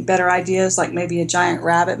have any better ideas, like maybe a giant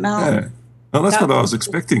rabbit mount?" Yeah. Well, that's what I was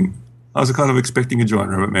expecting. I was kind of expecting a giant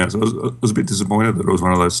rabbit mount. So I was a bit disappointed that it was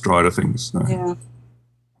one of those Strider things. So. Yeah.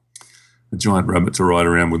 A giant rabbit to ride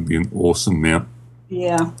around would be an awesome mount.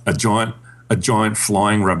 Yeah. A giant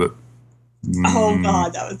flying rabbit. Oh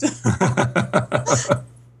God, that was.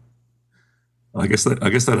 I guess they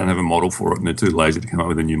don't have a model for it, and they're too lazy to come up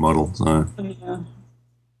with a new model. So. Yeah.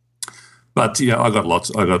 But yeah, I got lots.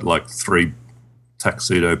 I got like 3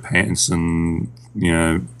 tuxedo pants, and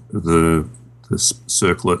the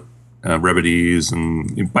circlet rabbit ears,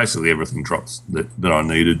 and basically everything drops that I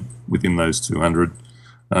needed within those 200.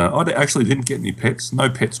 I actually didn't get any pets. No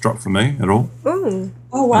pets dropped for me at all. Ooh.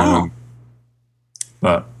 Oh wow.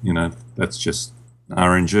 But that's just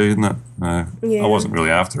RNG, isn't it? I wasn't really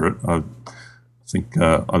after it. I think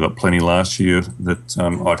I got plenty last year that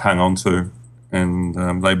I'd hung on to,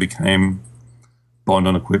 and they became bind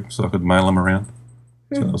on equip, so I could mail them around.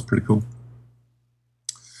 So that was pretty cool.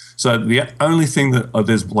 So the only thing that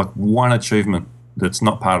there's like one achievement that's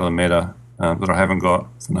not part of the meta that I haven't got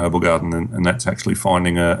for Noble Garden, and that's actually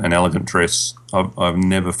finding an elegant dress. I've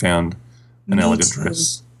never found an elegant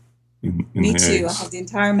dress in Me the too. eggs. I have the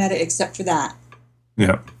entire meta except for that.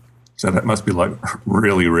 Yeah. So that must be like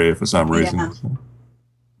really rare for some reason. Yeah. So.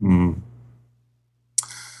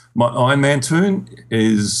 My Iron Man toon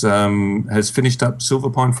has finished up Silver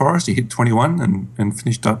Pine Forest. He hit 21 and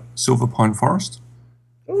finished up Silver Pine Forest.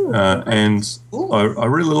 And I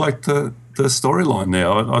really liked the storyline there.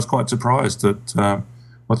 I was quite surprised at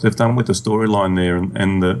what they've done with the storyline there,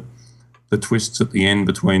 and the twists at the end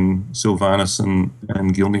between Sylvanas and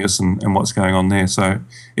Gilneas and what's going on there. So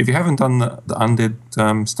if you haven't done the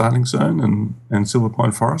Undead starting zone and Silver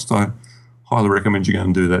Pine Forest, I highly recommend you go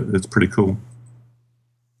and do that. It's pretty cool.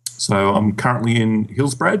 So I'm currently in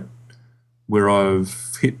Hillsbrad, where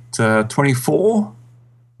I've hit 24,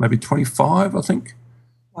 maybe 25, I think.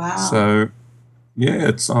 Wow. So,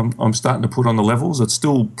 yeah, I'm starting to put on the levels. It's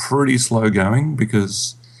still pretty slow going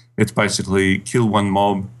because it's basically kill one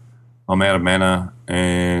mob, I'm out of mana,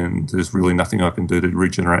 and there's really nothing I can do to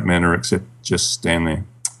regenerate mana except just stand there.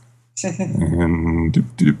 And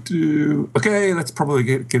okay, let's probably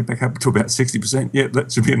get it back up to about 60%. Yeah,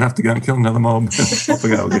 that should be enough to go and kill another mob. Off we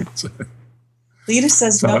go again. So, Lita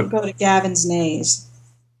says don't go to Gavin's Nays.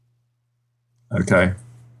 Okay.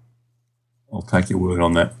 I'll take your word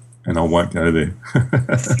on that, and I won't go there.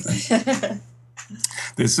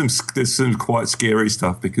 There's some quite scary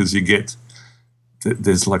stuff because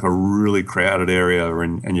there's like a really crowded area,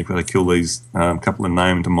 and you've got to kill these couple of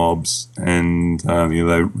named mobs, and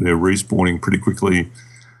they're respawning pretty quickly,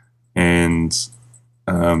 and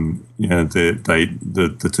the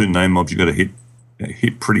 2 named mobs you've got to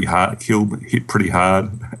hit pretty hard, hit pretty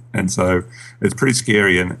hard, and so it's pretty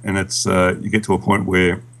scary, and it's you get to a point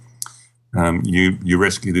where you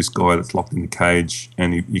rescue this guy that's locked in the cage,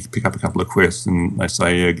 and you pick up a couple of quests, and they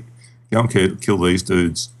say, go and kill these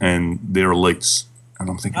dudes, and they're elites. And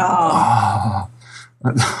I'm thinking, I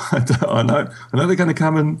know they're going to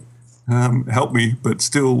come and help me, but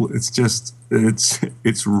still, it's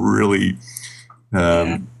really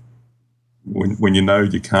when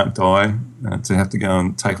you can't die, to have to go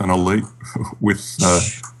and take on elite with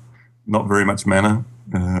not very much mana.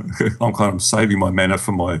 I'm kind of saving my mana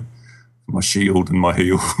for my shield and my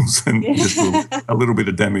heals and just a little bit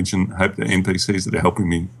of damage, and hope the NPCs that are helping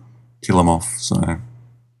me kill them off. So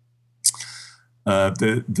I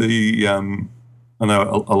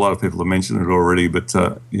know a lot of people have mentioned it already, but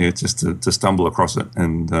just to stumble across it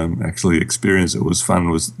and actually experience it was fun.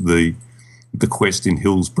 Was the quest in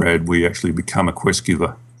Hillsbrad where you actually become a quest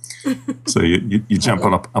giver. So you jump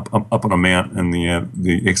up on a mount, and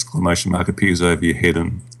the exclamation mark appears over your head,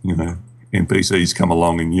 and NPCs come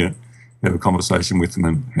along, and you have a conversation with them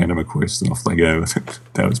and hand them a quest, and off they go.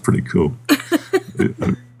 That was pretty cool.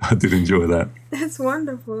 I did enjoy that. That's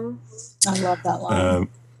wonderful. I love that line.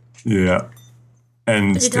 Yeah.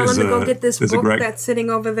 And did you tell them to go get this book that's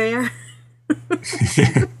sitting over there?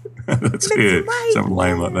 Yeah. That's something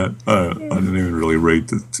lame like that. I didn't even really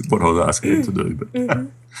read what I was asking him to do, but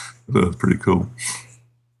that was pretty cool.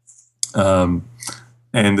 And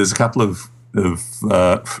there's a couple of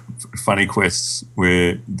funny quests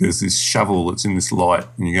where there's this shovel that's in this light,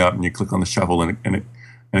 and you go up and you click on the shovel, and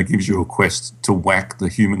it gives you a quest to whack the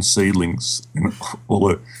human seedlings. And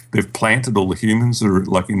they've planted all the humans that are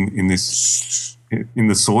like in the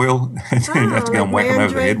soil, and you have to go and whack them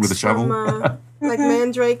over the head with a shovel. Like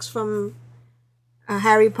mandrakes from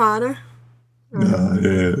Harry Potter.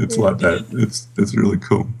 Yeah, it's like that. It's really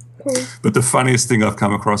cool. But the funniest thing I've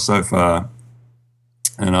come across so far,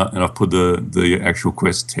 and I've put the actual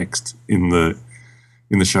quest text in the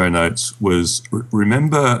show notes, was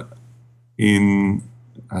remember in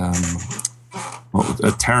at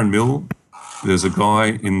Tarren Mill, there's a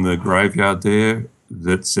guy in the graveyard there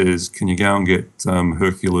that says, "Can you go and get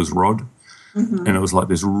Hercules' rod?" Mm-hmm. And it was like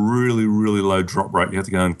this really, really low drop rate. You had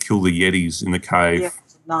to go and kill the yetis in the cave. Yeah,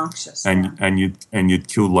 it's obnoxious. And you'd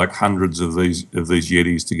kill like hundreds of these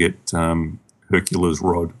yetis to get Hercules'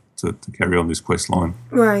 rod to carry on this quest line.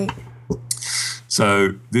 Right.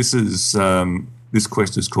 So this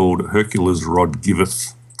quest is called Hercules' Rod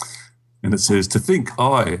Giveth. And it says, "To think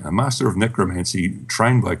I, a master of necromancy,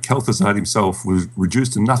 trained by Kel'Thuzad himself, was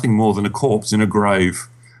reduced to nothing more than a corpse in a grave.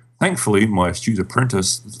 Thankfully, my astute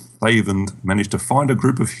apprentice, Thavend, managed to find a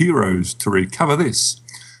group of heroes to recover this.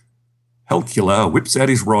 Helcula whips out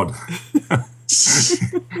his rod.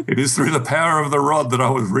 It is through the power of the rod that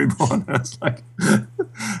I was reborn." It's like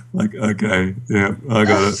okay, yeah, I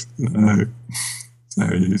got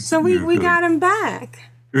it. So we got him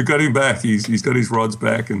back. We got him back. He's got his rods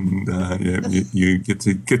back, and you get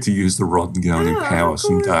to use the rod and go and empower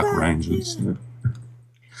some dark rangers. Yeah.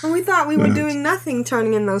 And we thought we were doing nothing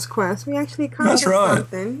turning in those quests. We actually accomplished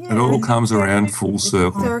something. That's right. It all comes around full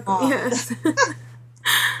circle. Yes.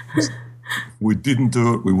 We didn't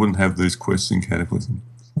do it, we wouldn't have these quests in Cataclysm.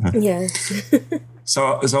 Yes.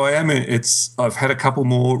 So I am. I've had a couple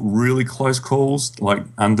more really close calls, like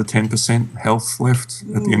under 10% health left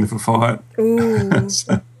at the end of a fight. Ooh.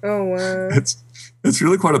 So oh wow. It's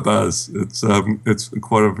really quite a buzz. It's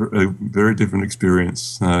quite a very different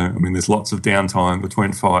experience. I mean, there's lots of downtime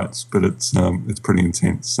between fights, but it's pretty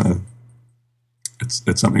intense. So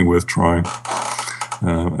it's something worth trying.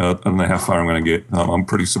 I don't know how far I'm going to get. I'm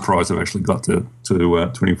pretty surprised I've actually got to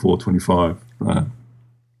 24, 25.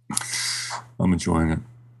 I'm enjoying it.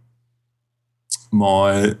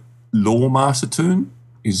 My Lore Master toon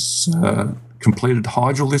is completed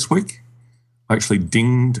Hydral this week. I actually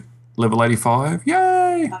dinged level 85.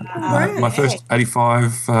 Yay! My first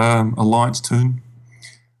 85 Alliance toon.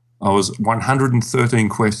 I was 113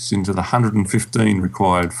 quests into the 115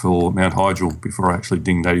 required for Mount Hydral before I actually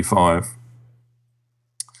dinged 85.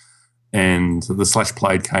 And the slash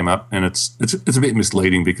played came up, and it's a bit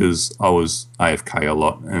misleading because I was AFK a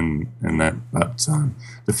lot and that. But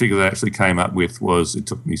the figure that actually came up with was it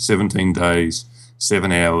took me 17 days,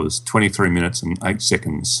 7 hours, 23 minutes, and 8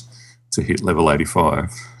 seconds to hit level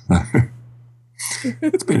 85.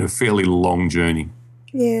 It's been a fairly long journey.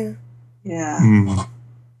 Yeah. Yeah. Mm.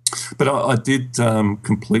 But I did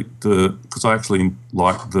complete because I actually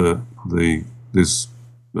like there's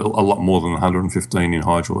a lot more than 115 in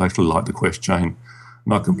Hydral. I actually like the quest chain.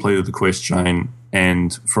 And I completed the quest chain,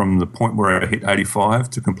 and from the point where I hit 85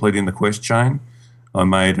 to completing the quest chain, I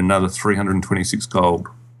made another 326 gold.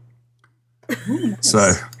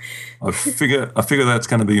 So I figure that's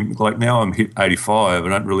going to be like, now I'm hit 85. I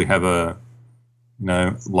don't really have a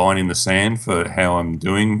line in the sand for how I'm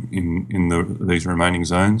doing in these remaining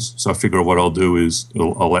zones. So I figure what I'll do is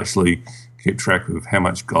I'll actually keep track of how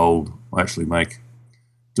much gold I actually make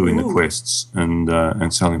doing the quests and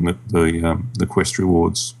selling the quest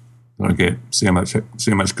rewards that I get. See how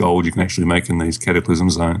much gold you can actually make in these Cataclysm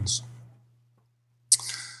zones.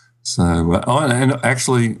 So and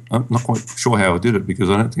actually I'm not quite sure how I did it, because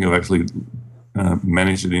I don't think I've actually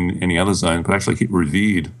managed it in any other zone, but I actually hit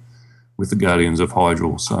Revered with the Guardians of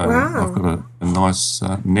Hydril. So I've got a nice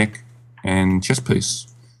neck and chest piece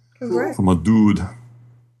for my druid.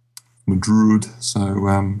 So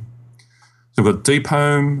I've got Deep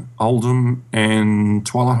Home, Oldham, and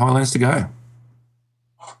Twilight Highlands to go.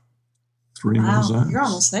 3 more zones. You're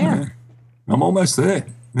almost there. Yeah. I'm almost there.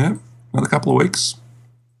 Yeah, another couple of weeks,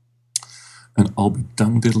 and I'll be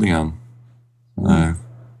done diddly-un.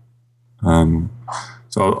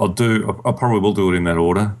 So I probably will do it in that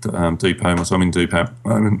order. Deep Home, so I'm in Deep Home at the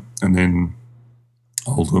moment, and then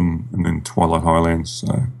Oldham, and then Twilight Highlands.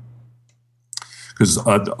 So, because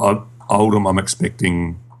Oldham I'm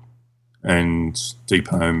expecting, and Deep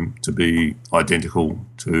Home to be identical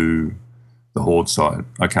to the Horde side.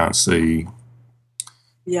 I can't see.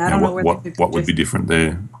 Yeah, I don't know what would be different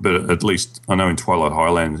there, but at least I know in Twilight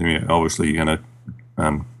Highlands, obviously you're going to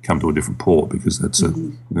come to a different port, because that's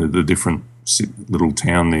the different little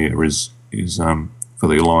town there is for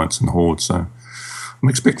the Alliance and Horde. So I'm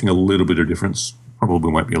expecting a little bit of difference.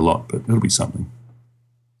 Probably won't be a lot, but it'll be something.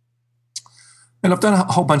 And I've done a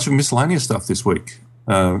whole bunch of miscellaneous stuff this week.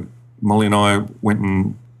 Molly and I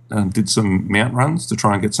went and did some mount runs to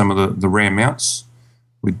try and get some of the rare mounts.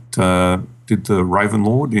 We did the Raven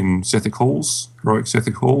Lord in Sethic Halls, heroic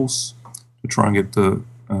Sethic Halls, to try and get the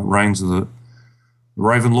reins of the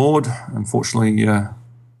Raven Lord. Unfortunately,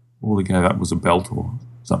 all he gave up was a belt or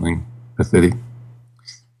something pathetic.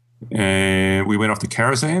 And we went off to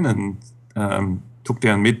Karazhan and took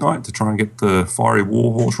down Midnight to try and get the Fiery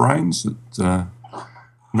Warhorse reins. No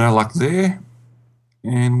luck there.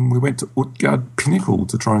 And we went to Utgard Pinnacle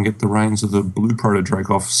to try and get the reins of the Blue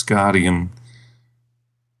Proto-Dracoth, Scardy, and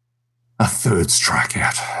a third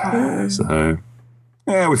strikeout. So,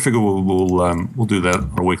 yeah, we figure we'll do that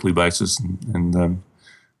on a weekly basis and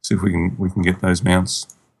see if we can get those mounts.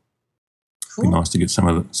 Cool. Be nice to get some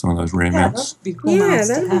of those rare mounts. That'd be cool. Yeah,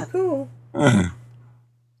 that'd be cool.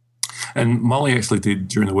 And Molly actually did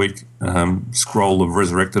during the week Scroll of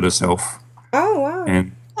Resurrected herself. Oh wow!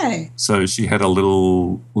 And so she had a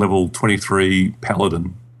little level 23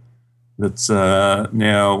 paladin that's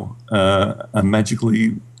now a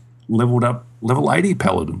magically leveled up level 80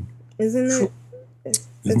 paladin. Isn't it?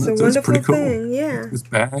 It's a wonderful pretty cool thing, yeah. With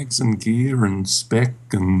bags and gear and spec,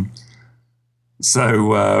 and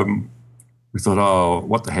so we thought, oh,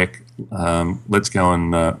 what the heck? Let's go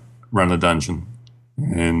and run a dungeon,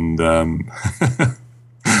 and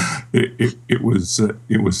it was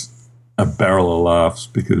a barrel of laughs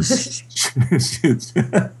because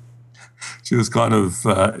she was kind of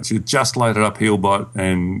she had just loaded up Healbot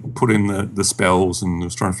and put in the spells and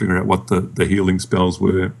was trying to figure out what the healing spells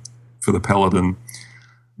were for the paladin.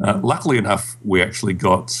 Luckily enough, we actually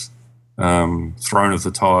got Throne of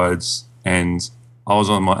the Tides, and I was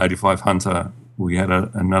on my 85 Hunter. We had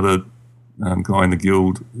another guy in the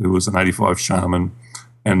guild who was an 85 Shaman,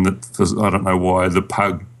 and I don't know why, the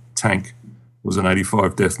Pug tank was an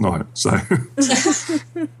 85 Death Knight. So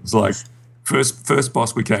it was like first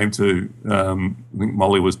boss we came to, I think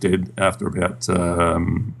Molly was dead after about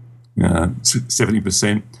 70%.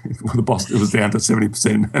 The boss, it was down to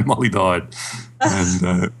 70%, and Molly died.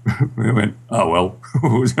 And we went, oh well,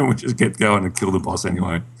 we just kept going and kill the boss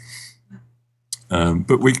anyway.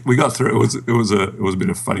 But we got through. It was a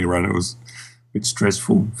bit of a funny run. It was a bit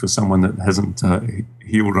stressful for someone that hasn't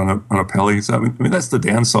healed on a pally. So I mean that's the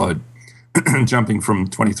downside. Jumping from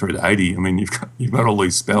 23 to 80. I mean you've got all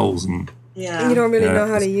these spells and you don't really know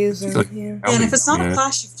how to use them. And if it's not a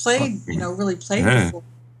class you've played, really played before,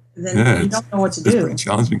 then you don't know what to do. It's pretty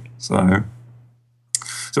challenging. So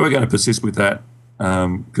we're going to persist with that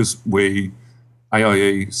because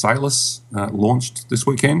AIE Salus launched this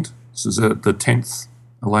weekend. This is the 10th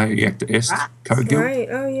Alea Acta Est co-guild. Right,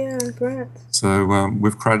 oh yeah, great. So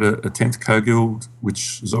we've created a 10th co-guild,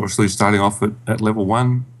 which is obviously starting off at level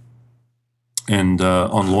 1. And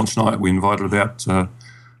on launch night, we invited about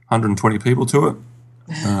 120 people to it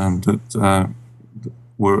that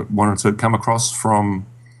wanted to come across from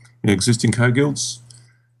existing co-guilds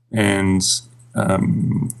and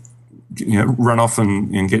run off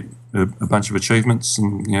and get a bunch of achievements,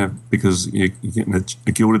 and because you're getting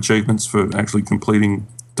the guild achievements for actually completing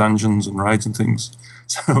dungeons and raids and things.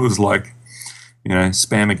 So it was like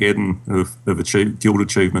Spamageddon of guild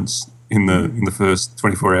achievements in the first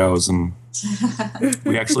 24 hours, and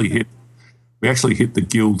we actually hit the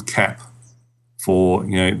guild cap for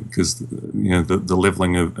because the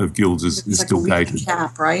leveling of guilds is like still a gated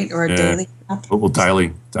cap, right, or a daily cap? Well,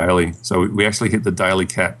 daily. So we actually hit the daily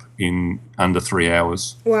cap in under 3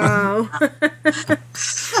 hours. Wow,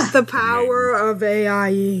 the power of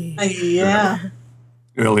AIE. Yeah.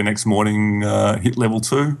 Early next morning, hit level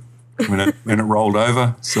 2. when it rolled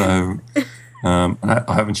over. So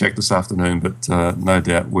I haven't checked this afternoon, but no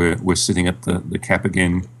doubt we're sitting at the cap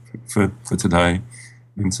again for today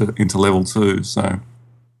into level 2. So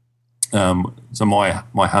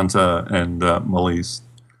my hunter and Molly's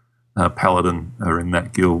paladin are in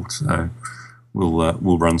that guild. So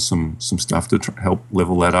we'll run some stuff to help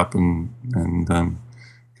level that up, and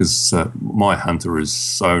because my hunter is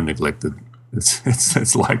so neglected.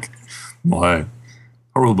 It's like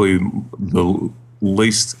probably the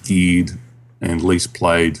least geared and least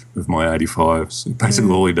played of my 85s.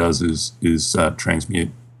 Basically, all he does is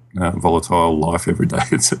transmute volatile life every day.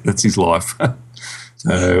 It's his life.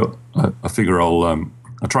 So I figure I'll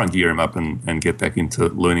try and gear him up and get back into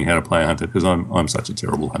learning how to play a hunter, because I'm such a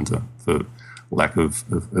terrible hunter for lack of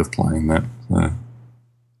playing that. So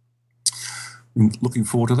I'm looking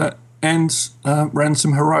forward to that. And ran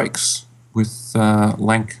some heroics with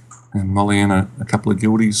Lank and Molly and a couple of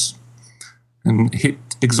guildies, and hit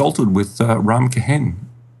Exalted with Ram Kahen,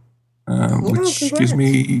 which gives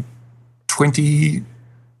me 20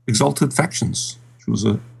 Exalted factions, which was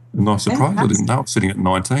a nice surprise. I didn't know. I'm sitting at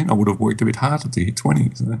 19. I would have worked a bit harder to hit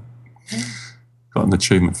 20. So got an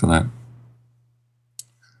achievement for that.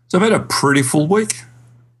 So I've had a pretty full week.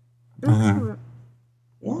 I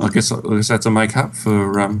guess that's a make up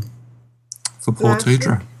for poor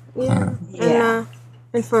Tidra. Yeah.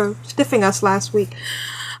 And for stiffing us last week.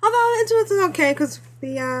 Although it was okay, because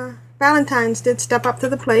the Valentines did step up to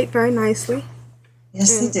the plate very nicely.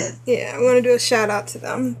 Yes, they did. Yeah, we want to do a shout out to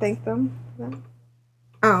them. Thank them.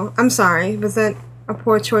 Oh, I'm sorry. Was that a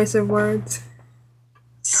poor choice of words?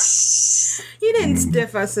 You didn't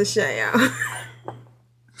stiff us, Asheo.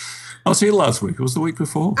 I was here last week. It was the week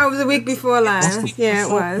before. Oh, it was the week before last. Yeah,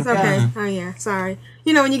 it was. Okay. Yeah. Oh, yeah. Sorry.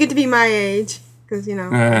 When you get to be my age, because, No,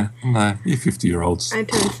 you're 50-year-olds. I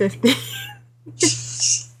turned 50.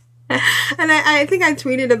 And I think I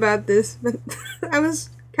tweeted about this, but I was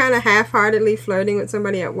kind of half-heartedly flirting with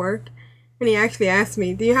somebody at work, and he actually asked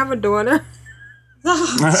me, "Do you have a daughter?"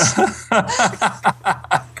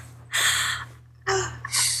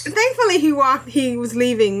 Thankfully, he was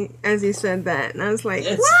leaving as he said that, and I was like,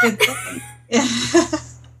 "What?"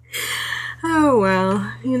 Oh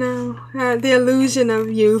well, the illusion of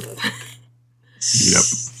youth.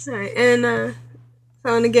 Yep. Right, and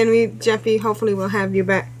and again, Jeffy, hopefully we'll have you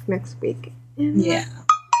back next week. Yeah.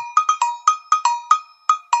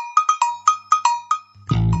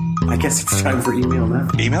 I guess it's time for email now.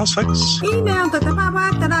 Emails, folks? Email,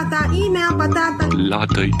 email, La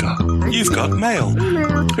data. You've got mail.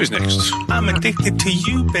 email. Who's next? I'm addicted to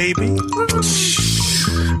you, baby.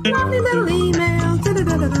 Lovely little email.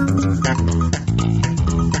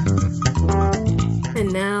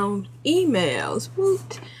 And now, emails.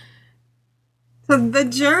 Woot. So the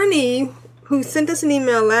Journey, who sent us an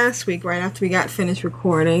email last week right after we got finished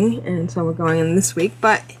recording, and so we're going in this week,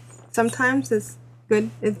 but sometimes it's good,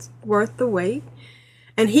 it's worth the wait.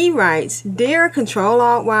 And he writes, "Dear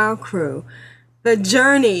Ctrl-Alt-WoW crew, the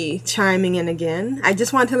Journey chiming in again. I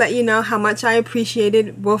just want to let you know how much I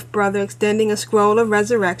appreciated Wolf Brother extending a scroll of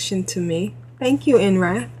resurrection to me. Thank you,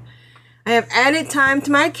 Inrath. I have added time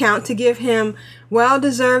to my account to give him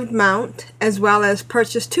well-deserved mount, as well as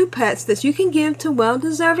purchase 2 pets that you can give to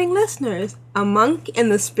well-deserving listeners. A monk in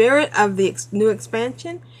the spirit of the new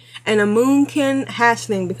expansion, and a moonkin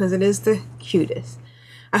hatchling because it is the cutest.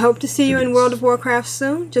 I hope to see you in World of Warcraft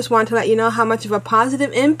soon. Just want to let you know how much of a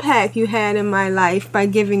positive impact you had in my life by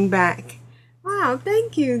giving back." Wow,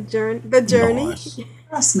 thank you, The Journey. Nice.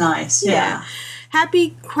 That's nice. Yeah.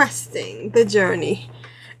 Happy questing, The Journey.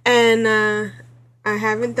 And I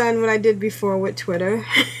haven't done what I did before with Twitter.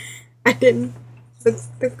 I didn't.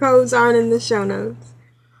 The codes aren't in the show notes.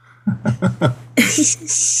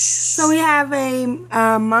 So we have a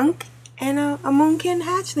monk and a moonkin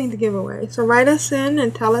hatchling to give away. So write us in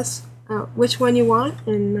and tell us which one you want,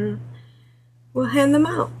 and we'll hand them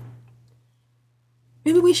out.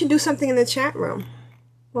 Maybe we should do something in the chat room.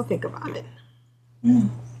 We'll think about it.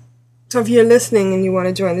 So if you're listening and you want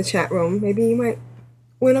to join the chat room, maybe you might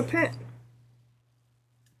win a pet.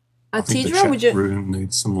 I think the Tidra, would chat you? room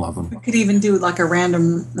needs some loving. We could even do like a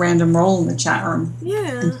random roll in the chat room.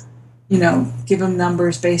 Yeah. Give them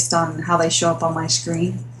numbers based on how they show up on my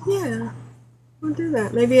screen. Yeah. We'll do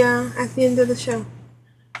that. Maybe at the end of the show.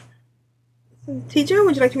 So, Tidra,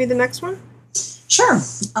 would you like to read the next one? Sure.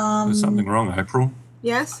 There's something wrong, April.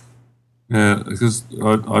 Yes. Yeah, because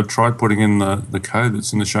I tried putting in the code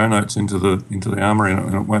that's in the show notes into the armory,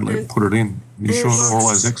 and it won't let me put it in. Are you sure all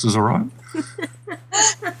those X's are right?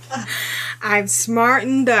 I've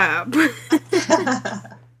smartened up.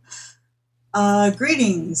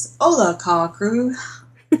 Greetings, Ola Ka crew.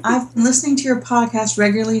 I've been listening to your podcast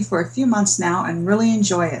regularly for a few months now and really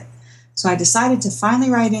enjoy it. So I decided to finally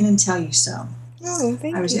write in and tell you so. Oh,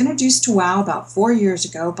 thank you. I was introduced to WoW about 4 years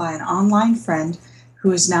ago by an online friend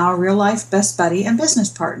who is now a real-life best buddy and business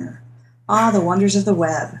partner. Ah, the wonders of the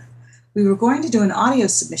web. We were going to do an audio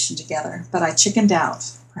submission together, but I chickened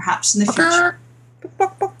out. Perhaps in the future.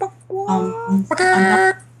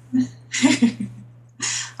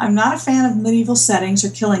 I'm not a fan of medieval settings or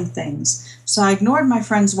killing things, so I ignored my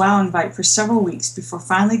friend's WoW invite for several weeks before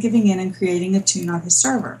finally giving in and creating a tune on his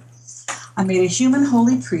server. I made a human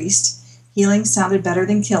holy priest. Healing sounded better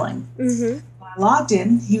than killing. Mm-hmm. When I logged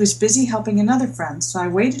in, he was busy helping another friend, so I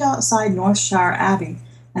waited outside Northshire Abbey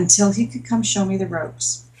until he could come show me the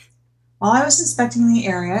ropes. While I was inspecting the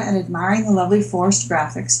area and admiring the lovely forest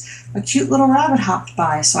graphics, a cute little rabbit hopped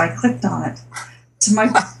by, so I clicked on it. To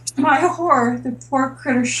my horror, the poor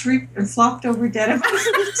critter shrieked and flopped over dead at my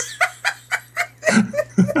feet.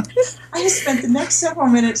 I spent the next several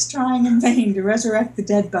minutes trying in vain to resurrect the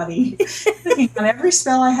dead buddy, clicking on every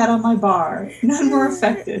spell I had on my bar. None were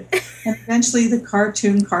effective, and eventually the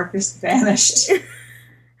cartoon carcass vanished. Come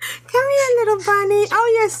here, little bunny.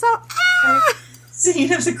 Oh, you're so...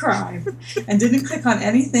 Scene of the crime, and didn't click on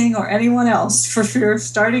anything or anyone else for fear of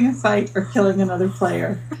starting a fight or killing another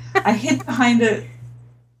player. I hid behind a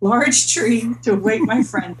large tree to await my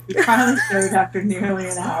friend, who finally showed after nearly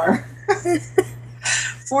an hour.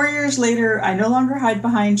 4 years later, I no longer hide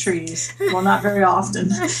behind trees, well, not very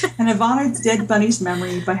often, and have honored the dead bunny's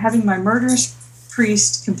memory by having my murderous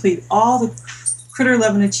priest complete all the Critter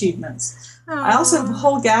 11 achievements. I also have a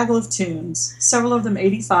whole gaggle of tunes, several of them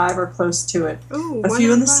 85 or close to it, Ooh, a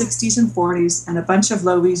few in the 60s and 40s, and a bunch of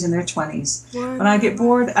lowies in their 20s. When I get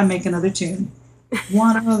bored, I make another tune.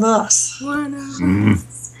 One of us. One of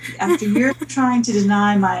us. After years of trying to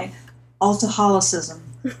deny my alcoholicism,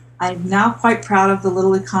 I'm now quite proud of the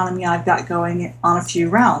little economy I've got going on a few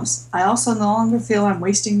rounds. I also no longer feel I'm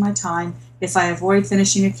wasting my time if I avoid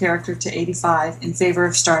finishing a character to 85 in favor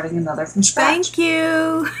of starting another from scratch. Thank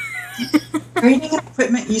you. Grading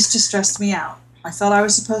equipment used to stress me out. I felt I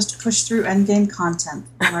was supposed to push through endgame content,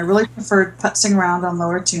 and I really preferred putzing around on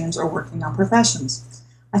lower tunes or working on professions.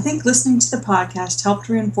 I think listening to the podcast helped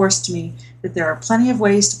reinforce to me that there are plenty of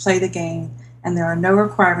ways to play the game, and there are no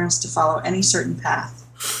requirements to follow any certain path.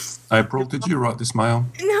 April, did you write this mail?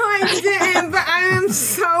 No, I didn't, but I am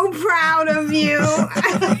so proud of you.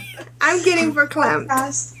 I'm getting verklempt.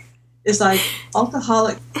 It's like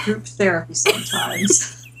alcoholic group therapy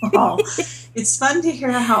sometimes. Oh, it's fun to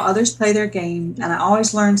hear how others play their game, and I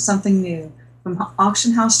always learn something new, from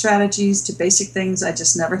auction house strategies to basic things I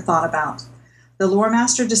just never thought about. The lore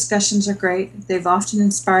master discussions are great. They've often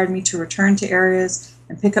inspired me to return to areas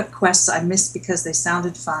and pick up quests I missed because they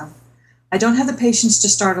sounded fun. I don't have the patience to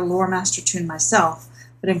start a lore master tune myself,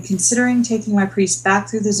 but I'm considering taking my priest back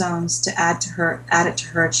through the zones to add it to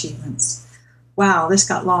her achievements. Wow, this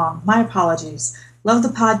got long. My apologies. Love the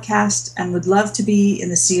podcast and would love to be in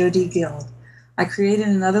the COD guild. I created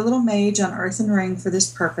another little mage on Earthen Ring for this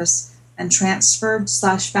purpose and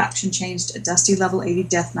transferred/faction changed a dusty level 80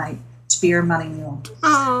 Death Knight to be your money mule.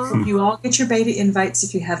 Hope you all get your beta invites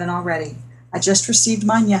if you haven't already. I just received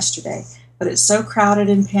mine yesterday, but it's so crowded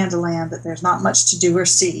in Pandaland that there's not much to do or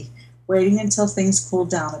see, waiting until things cool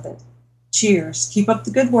down a bit. Cheers. Keep up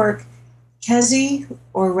the good work. Kezi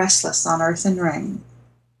or Restless on Earthen Ring?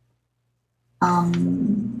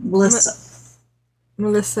 Melissa.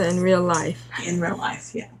 Melissa in real life. In real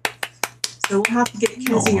life, yeah. So we'll have to get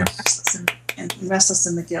Kezi or Restless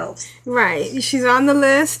in the guild. Right. She's on the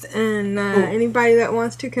list, and anybody that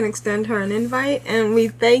wants to can extend her an invite. And we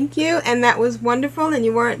thank you. And that was wonderful, and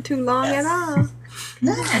you weren't too long at all.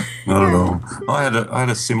 No. Not at all. I had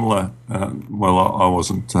a similar. I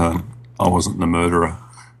wasn't the murderer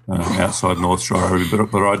outside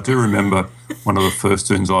Northshire, but I do remember one of the first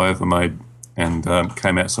tunes I ever made, and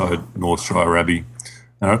came outside Northshire Abbey,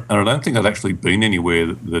 and I don't think I'd actually been anywhere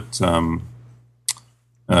that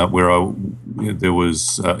where there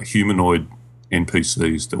was humanoid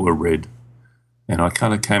NPCs that were red, and I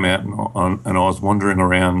kind of came out and I was wandering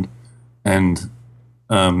around, and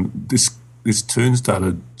this tune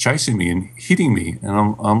started chasing me and hitting me, and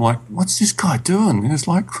I'm like, what's this guy doing? And it's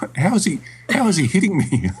like, how is he hitting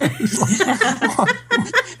me? It's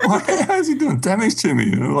like, how is he doing damage to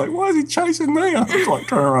me? And I'm like, why is he chasing me? I was like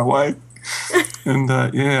trying to run away, and I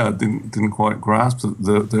didn't quite grasp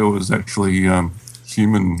that there was actually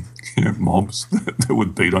human mobs that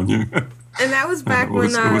would beat on you. And that was back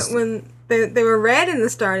when they were red in the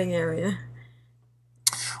starting area.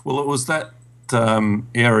 Well, it was that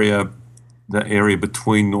area the area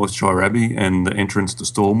between North Shire Abbey and the entrance to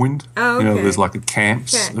Stormwind. Oh, okay. You know, there's like a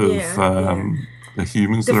camps of the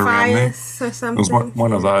humans that are around there. Defias or something. It was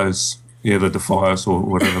one of those. Yeah, the Defias or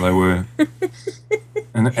whatever they were.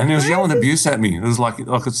 And he was yelling abuse at me. It was like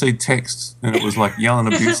I could see text, and it was like yelling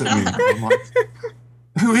abuse at me. I'm like,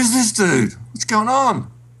 who is this dude? What's going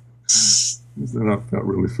on? Then I felt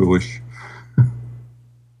really foolish.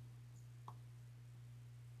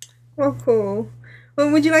 Well, cool.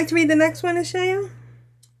 Well, would you like to read the next one, Ashaya?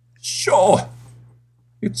 Sure.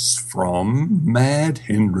 It's from Mad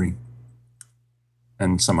Henry.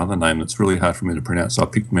 And some other name that's really hard for me to pronounce, so I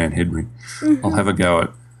picked Mad Henry. Mm-hmm. I'll have a go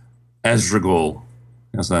at Azragal.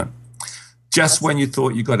 How's that? Just when you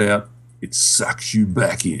thought you got out, it sucks you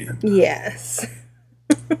back in. Yes.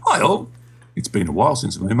 Hi all. It's been a while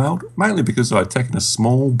since I've emailed, mainly because I had taken a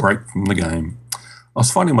small break from the game. I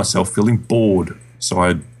was finding myself feeling bored, so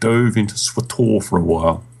I dove into SWTOR for a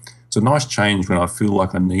while. It's a nice change when I feel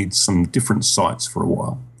like I need some different sites for a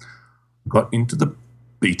while. I got into the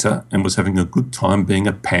beta and was having a good time being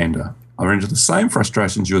a panda. I ran into the same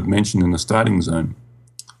frustrations you had mentioned in the starting zone.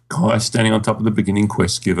 Guy standing on top of the beginning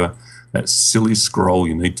quest giver, that silly scroll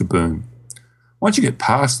you need to burn. Once you get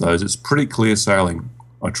past those, it's pretty clear sailing.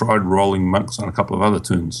 I tried rolling monks on a couple of other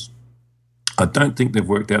tunes. I don't think they've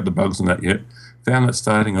worked out the bugs on that yet. Found that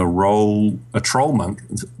starting a troll monk,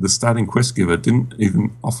 the starting quest giver, didn't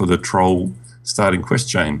even offer the troll starting quest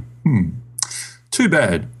chain. Too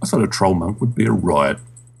bad. I thought a troll monk would be a riot.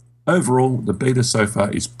 Overall, the beta so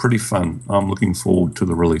far is pretty fun. I'm looking forward to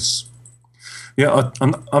the release. Yeah,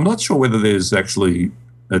 I'm not sure whether there's actually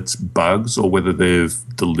it's bugs or whether they've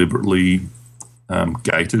deliberately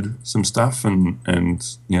gated some stuff and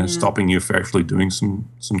stopping you for actually doing some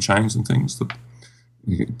change and things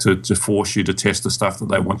to force you to test the stuff that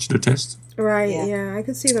they want you to test. Right, yeah. I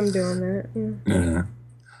could see them doing that. Yeah.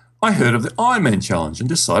 I heard of the Iron Man challenge and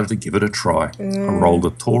decided to give it a try. I rolled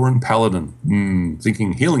a Tauren Paladin,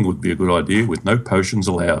 thinking healing would be a good idea with no potions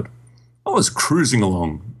allowed. I was cruising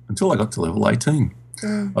along until I got to level 18.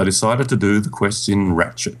 I decided to do the quests in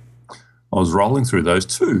Ratchet. I was rolling through those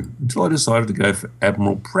too until I decided to go for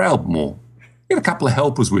Admiral Proudmoore. He had a couple of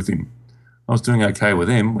helpers with him. I was doing okay with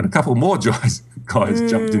them when a couple more guys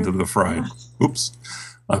jumped into the fray. Oops.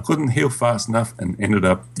 I couldn't heal fast enough and ended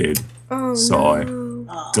up dead. Sigh.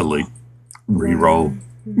 No. Delete. Reroll.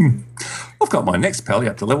 I've got my next pally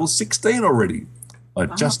up to level 16 already. I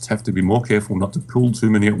just have to be more careful not to pull too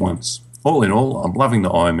many at once. All in all, I'm loving the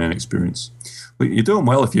Iron Man experience. But you're doing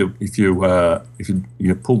well if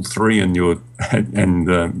you pulled 3 and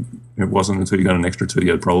it wasn't until you got an extra 2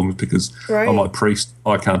 you had problems because I'm my priest,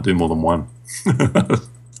 I can't do more than 1.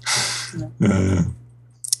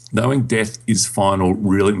 Knowing death is final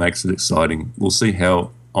really makes it exciting. We'll see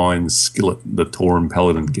how Iron Skillet, the Tauren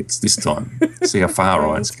Paladin, gets this time. See how far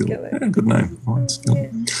Iron Skillet. Yeah, good name, Iron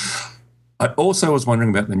Skillet. Yeah. I also was wondering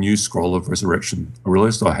about the new Scroll of Resurrection. I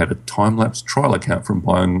realised I had a time-lapse trial account from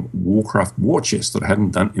buying Warcraft War Chest that I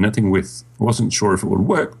hadn't done anything with. I wasn't sure if it would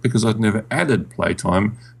work because I'd never added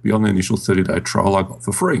playtime beyond the initial 30-day trial I got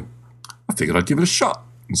for free. I figured I'd give it a shot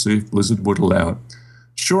and see if Blizzard would allow it.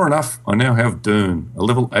 Sure enough, I now have Dern, a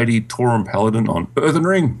level 80 Tauren Paladin on Earthen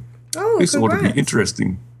Ring. This ought to be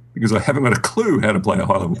interesting because I haven't got a clue how to play a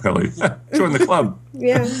high-level pally. Join the club.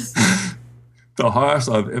 Yes. The highest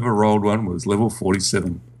I've ever rolled one was level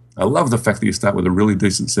 47. I love the fact that you start with a really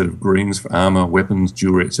decent set of greens for armour, weapons,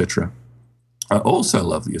 jewellery, etc. I also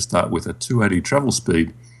love that you start with a 280 travel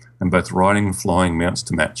speed and both riding and flying mounts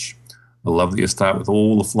to match. I love that you start with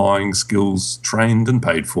all the flying skills trained and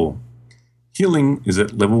paid for. Healing is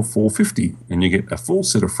at level 450 and you get a full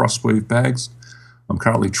set of Frostweave bags. I'm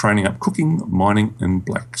currently training up cooking, mining and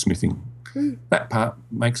blacksmithing. That part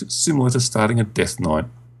makes it similar to starting a Death Knight.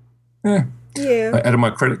 Yeah. I added my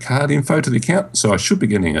credit card info to the account, so I should be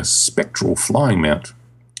getting a spectral flying mount.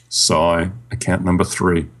 Sigh, account number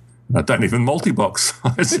 3. And I don't even multi-box.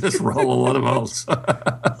 I just roll a lot of alts.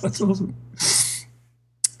 That's awesome.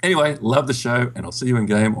 Anyway, love the show, and I'll see you in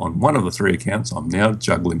game on one of the 3 accounts I'm now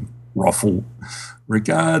juggling. Roffle.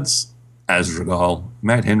 Regards, Azragal,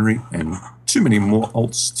 Mad Henry, and too many more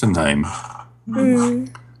alts to name.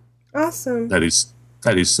 Awesome. That is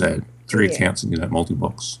sad. 3 accounts and you don't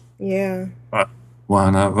multi-box. Yeah. But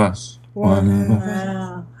one of us. One of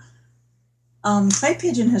us. Clay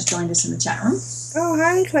Pigeon has joined us in the chat room. Oh,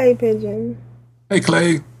 hi, Clay Pigeon. Hey,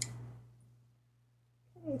 Clay.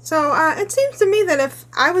 So it seems to me that if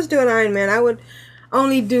I was doing Iron Man, I would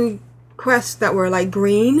only do quests that were like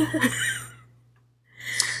green.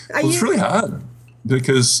 It's really hard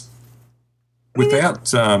because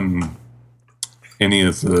without any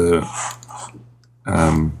of the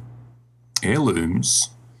heirlooms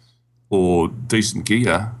or decent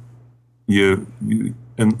gear,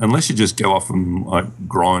 unless you just go off and like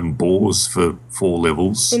grind boars for 4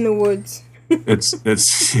 levels in the woods,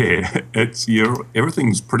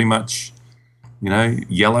 everything's pretty much,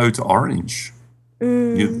 yellow to orange.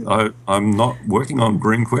 I'm not working on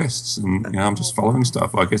green quests, and I'm just following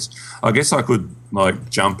stuff. I guess I could like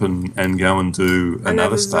jump and go and do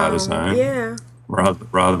another starter zone. Yeah.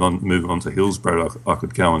 Rather than moving on to Hillsborough, I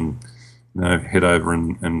could go and head over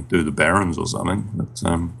and do the Barrens or something. But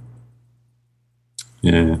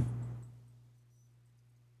yeah.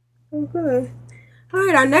 Oh, good. All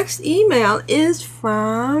right, our next email is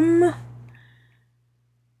from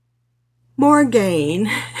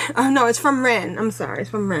Morgane. Oh, no, it's from Ren. I'm sorry, it's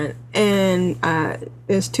from Ren. And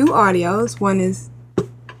there's 2 audios. One is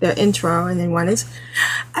the intro, and then one is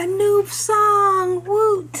a noob song.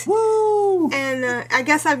 Woot! Woo! And I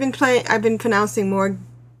guess I've been pronouncing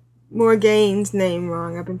Morgane's name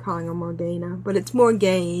wrong. I've been calling her Morgana, but it's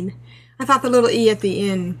Morgane. I thought the little E at the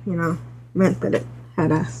end, meant that it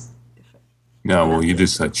had a... No, well, you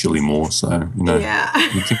just say chili more, so, Yeah.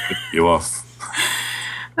 you can get you off.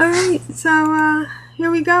 All right, so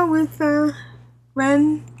here we go with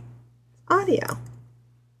Ren audio.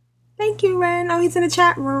 Thank you, Ren. Oh, he's in the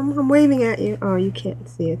chat room. I'm waving at you. Oh, you can't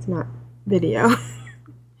see. It's not video.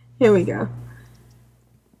 Here we go.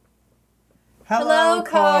 Hello,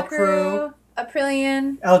 Call Crew.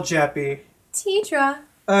 Aprillian. El Jeppy. Tidra.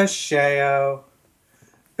 Asheo.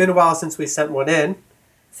 Been a while since we sent one in.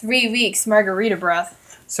 3 weeks margarita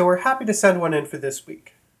breath. So we're happy to send one in for this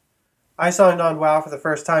week. I signed on WoW for the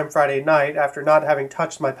first time Friday night after not having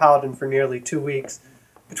touched my paladin for nearly 2 weeks.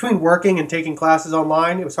 Between working and taking classes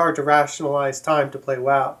online, it was hard to rationalize time to play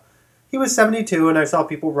WoW. He was 72 and I saw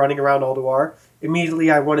people running around Alduar. Immediately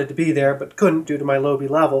I wanted to be there, but couldn't due to my low B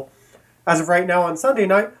level. As of right now on Sunday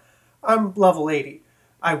night, I'm level 80.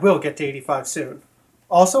 I will get to 85 soon.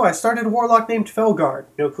 Also, I started a warlock named Felguard.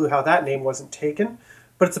 No clue how that name wasn't taken,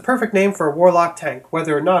 but it's a perfect name for a warlock tank,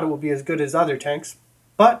 whether or not it will be as good as other tanks.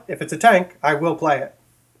 But if it's a tank, I will play it.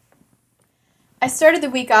 I started the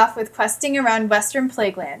week off with questing around Western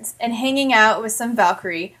Plaguelands and hanging out with some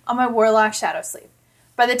Valkyrie on my warlock shadow sleep.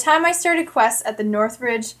 By the time I started quests at the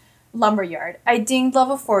Northridge Lumberyard, I dinged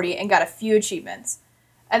level 40 and got a few achievements.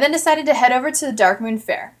 I then decided to head over to the Darkmoon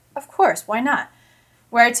Fair. Of course, why not?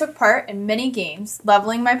 Where I took part in many games,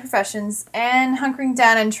 leveling my professions, and hunkering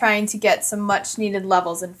down and trying to get some much-needed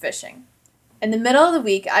levels in fishing. In the middle of the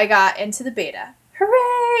week, I got into the beta.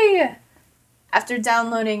 Hooray! After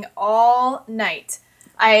downloading all night,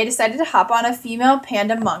 I decided to hop on a female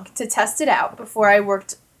panda monk to test it out before I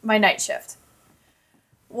worked my night shift.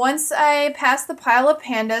 Once I passed the pile of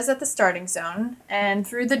pandas at the starting zone, and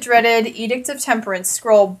through the dreaded Edict of Temperance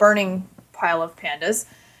scroll burning pile of pandas,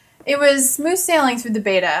 it was smooth sailing through the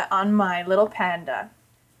beta on my little panda.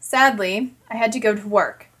 Sadly, I had to go to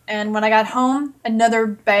work, and when I got home, another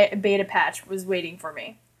beta patch was waiting for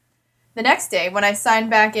me. The next day, when I signed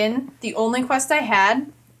back in, the only quest I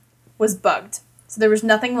had was bugged, so there was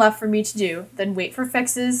nothing left for me to do than wait for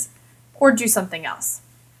fixes or do something else,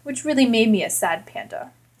 which really made me a sad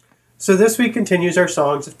panda. So this week continues our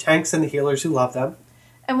songs of tanks and the healers who love them.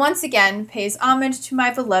 And once again pays homage to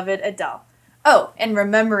my beloved Adele. Oh, and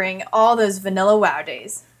remembering all those vanilla WoW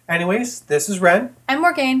days. Anyways, this is Ren. I'm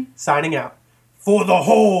Morgane. Signing out. For the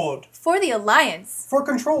Horde. For the Alliance. For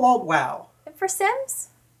Ctrl-Alt-WoW. And for Sims.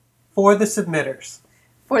 For the Submitters.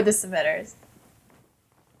 For the Submitters.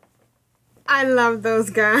 I love those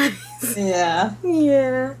guys. Yeah.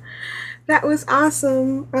 Yeah. That was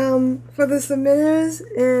awesome. For the Submitters,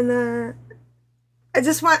 and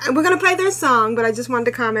we're gonna play their song, but I just wanted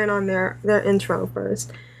to comment on their intro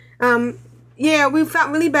first. Yeah, we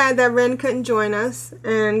felt really bad that Ren couldn't join us,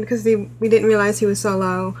 and because we didn't realize he was so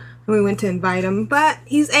low, and we went to invite him. But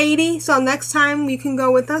he's 80, so next time you can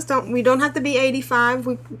go with us. We don't have to be 85.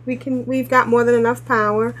 We've got more than enough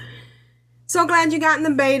power. So glad you got in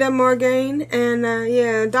the beta, Morgane, and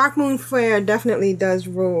yeah, Darkmoon Fair definitely does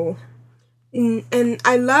rule. And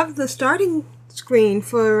I love the starting screen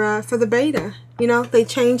for the beta. You know, they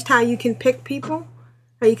changed how you can pick people,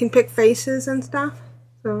 how you can pick faces and stuff.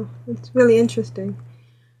 So it's really interesting.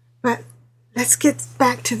 But let's get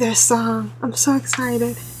back to their song. I'm so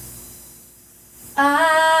excited.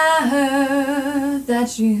 I heard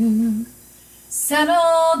that you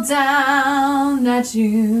settled down, that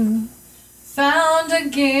you found a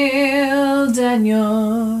guild and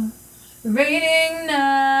you're raiding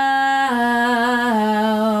now.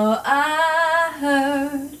 I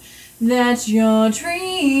heard that your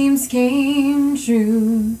dreams came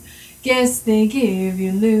true. Guess they give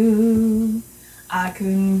you loot. I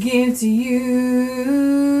couldn't give to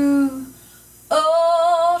you.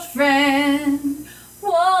 Old friend,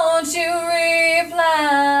 won't you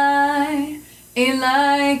reply? Ain't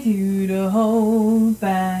like you to hold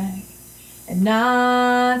back and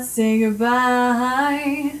not say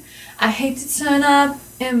goodbye. I hate to turn up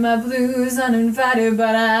in my blues uninvited,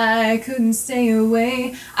 but I couldn't stay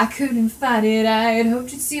away. I couldn't fight it. I had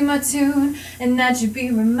hoped you'd see my tune and that you'd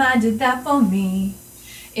be reminded that for me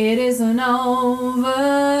it isn't over.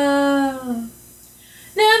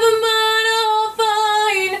 Never mind, I'll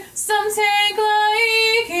find some take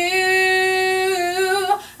like you.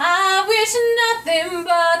 I wish nothing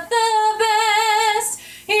but the best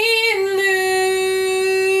in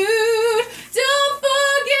you. Don't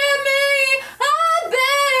forget me, I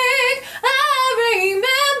beg. I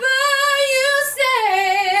remember you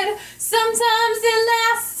said sometimes it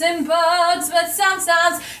lasts in bugs, but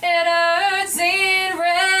sometimes it hurts in rains.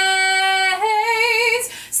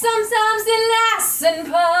 Sometimes it lasts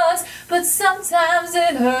in bugs, but sometimes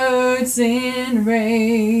it hurts in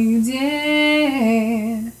rains.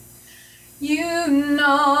 Yeah. You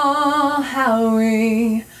know how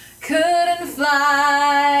we couldn't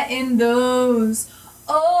fly in those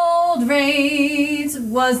old raids.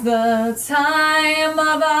 Was the time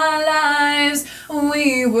of our lives.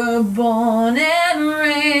 We were born and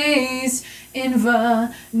raised in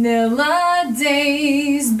vanilla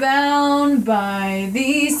days, bound by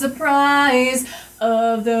the surprise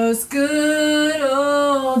of those good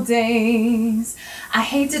old days. I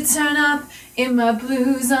hate to turn up in my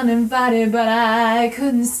blues uninvited, but I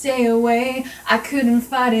couldn't stay away. I couldn't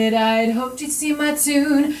fight it. I'd hoped you'd see my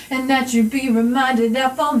tune and that you'd be reminded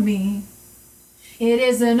that for me it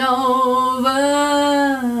isn't over.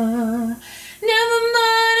 Never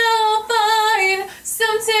mind, I'll find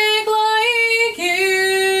some take like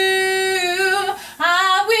you.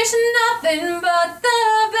 I wish nothing but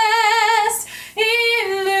the best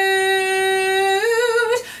in you.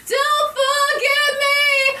 Don't forget me,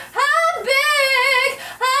 I beg.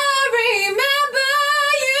 I remember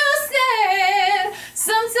you said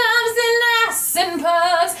sometimes it lasts in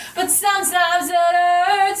bugs, but sometimes it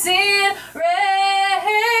hurts in rain.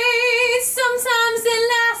 Sometimes it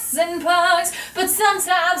lasts in bugs, but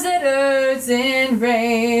sometimes it hurts in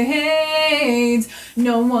rains.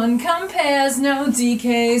 No one compares, no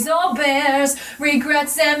decays or bears.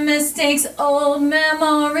 Regrets and mistakes, old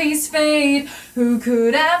memories fade. Who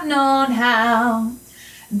could have known how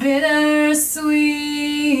bittersweet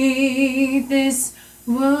this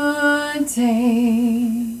would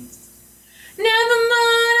taste? Never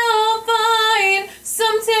mind, I'll find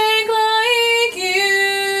some take like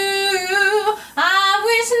you. I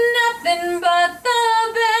wish nothing but the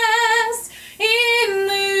best in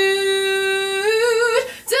you.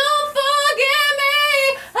 Don't forget me,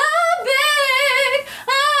 I beg. I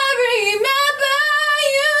remember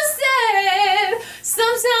you said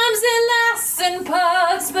sometimes it lasts in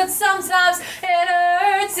bugs, but sometimes it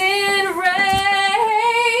hurts in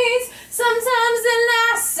rains. Sometimes it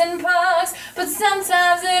lasts in bugs, but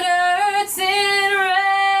sometimes it hurts in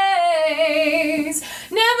rains.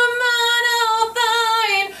 Never mind, I'll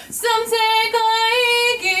find some take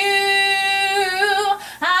like you.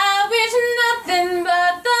 I wish nothing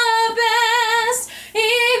but the best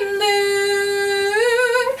in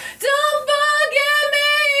you. Don't forget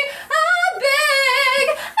me, I beg.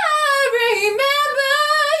 I remember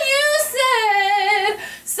you said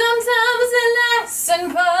sometimes it lasts in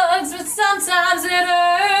bugs, but sometimes it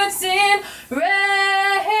hurts in rains.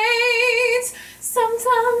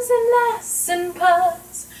 Sometimes it lasts in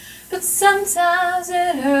bugs, but sometimes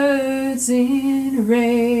it hurts in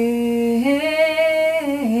rains.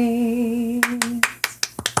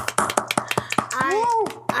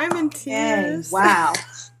 I'm in tears. Wow.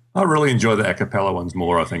 I really enjoy the a cappella ones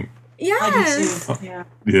more, I think. Yes. I do too. Yeah.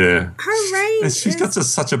 Yeah. Her range. And she's got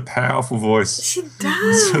such a powerful voice. She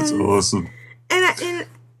does. That's awesome. And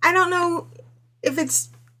I don't know if it's,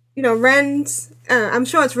 Ren's, I'm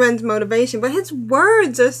sure it's Ren's motivation, but his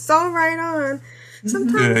words are so right on.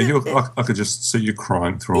 Sometimes I could just see you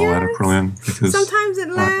crying through all that, Aprillian, because sometimes it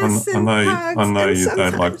lasts I know you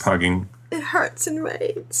don't like pugging. It hurts and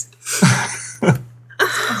rains.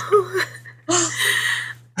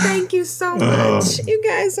 Thank you so much. You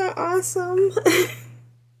guys are awesome.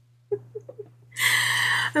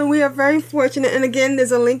 And we are very fortunate. And again,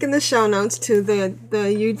 there's a link in the show notes to the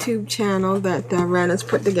YouTube channel that Ren has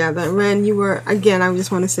put together. Ren, you were, again, I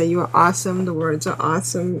just want to say you are awesome. The words are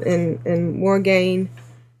awesome. And Morgaine,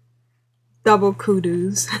 double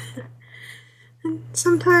kudos. And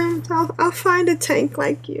sometimes I'll find a tank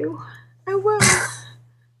like you. I will.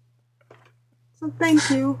 So thank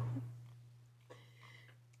you.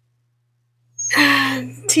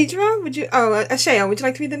 Tidra, would you? Oh, Shaya, would you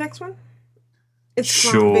like to read the next one? It's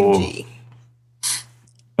Sure. from Big G.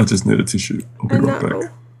 I just need a tissue. I'll be right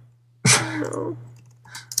back. No.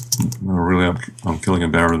 No, really, I'm killing a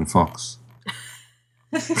Baron fox.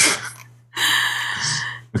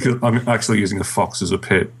 Because I'm actually using a fox as a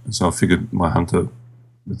pet, so I figured my hunter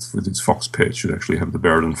with its fox pet should actually have the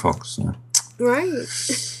Baron fox. So. Right.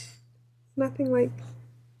 Nothing like.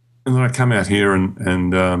 And then I come out here,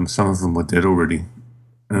 and some of them were dead already.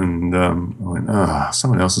 And I went,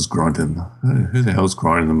 someone else is grinding them. Who the hell's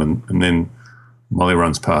grinding them? And then Molly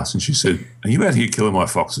runs past, and she said, "Are you out here killing my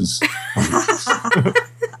foxes?"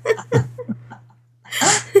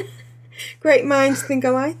 Great minds think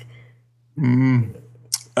alike.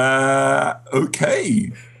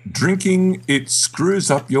 Okay. Drinking, it screws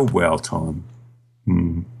up your WoW time.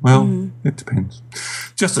 Well, it depends.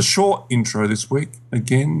 Just a short intro this week.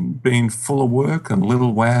 Again, being full of work and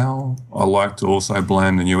little WoW. I like to also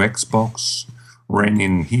blame the new Xbox, ran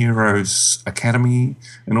in Heroes Academy,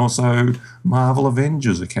 and also Marvel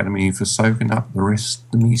Avengers Academy for soaking up the rest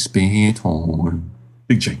of me spare time.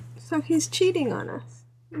 Big G. So he's cheating on us.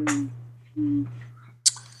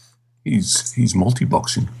 He's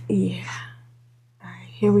multi-boxing. Yeah. All right,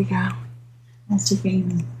 here we go. That's a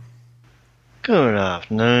game. Good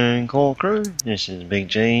afternoon, call crew. This is Big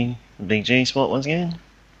G, the Big G spot once again.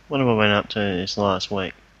 What have I been up to this last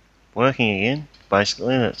week? Working again,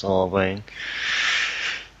 basically. That's all I've been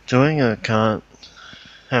doing. Haven't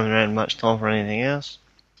had much time for anything else.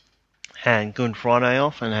 Had Good Friday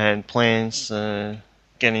off and had plans to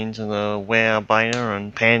get into the WoW beta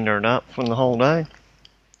and pander it up for the whole day.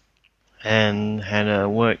 And had a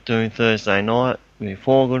work due Thursday night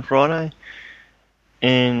before Good Friday,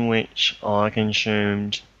 in which I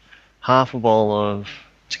consumed half a bowl of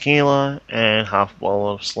tequila and half a bowl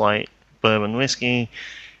of Slate bourbon whiskey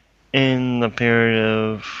in the period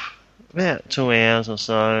of about 2 hours or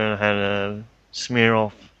so. I had a smear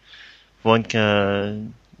off vodka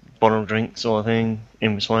bottle drink sort of thing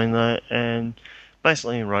in between that, and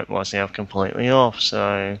basically wrote myself completely off.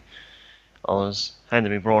 So I had to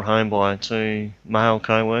be brought home by 2 male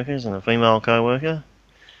co-workers and a female co-worker.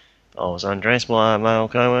 I was undressed by a male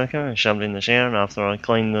co-worker and shoved in the shower, and after I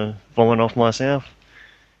cleaned the vomit off myself,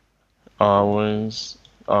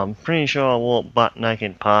 I'm pretty sure I walked butt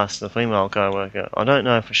naked past the female co-worker. I don't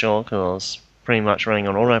know for sure because I was pretty much running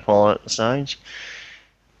on autopilot at the stage,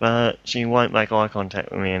 but she won't make eye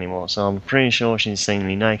contact with me anymore, so I'm pretty sure she's seen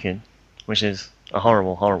me naked, which is a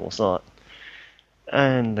horrible, horrible sight.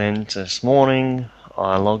 And then this morning,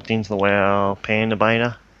 I logged into the WoW Panda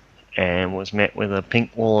Beta and was met with a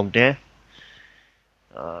pink wall of death.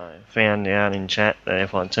 I found out in chat that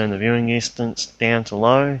if I turned the viewing distance down to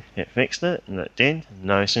low, it fixed it, and it did.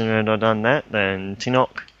 No sooner had I done that than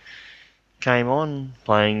Tinoc came on,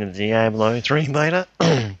 playing the Diablo 3 beta,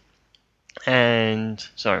 and,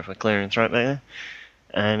 sorry for clearing throat back there,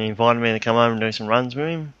 and he invited me to come over and do some runs with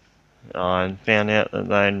him. I found out that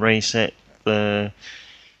they'd reset the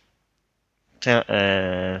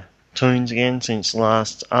tunes again since the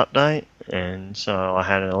last update, and so I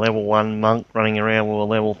had a level 1 monk running around with a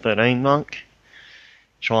level 13 monk,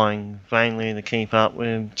 trying vainly to keep up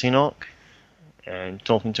with Tinoc and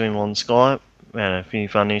talking to him on Skype. Had a few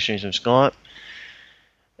fun issues of Skype,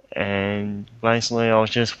 and basically I was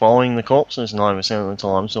just following the corpses 90% of the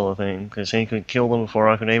time sort of thing, because he could kill them before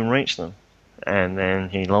I could even reach them. And then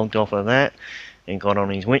he logged off of that and got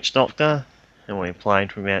on his witch doctor, and we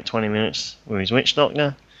played for about 20 minutes with his witch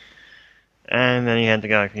doctor, and then he had to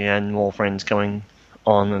go because he had more friends coming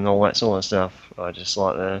on and all that sort of stuff. I just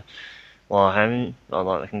like to, while I have him, I'd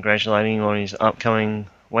like to congratulate him on his upcoming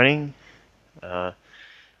wedding.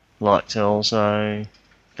 Like to also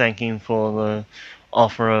thank him for the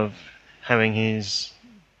offer of having his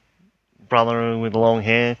brother with long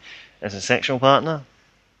hair as a sexual partner.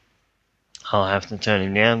 I'll have to turn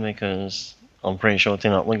him down because I'm pretty sure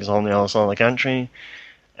Tinoc lives on the other side of the country,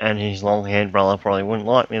 and his long-haired brother probably wouldn't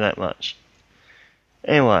like me that much.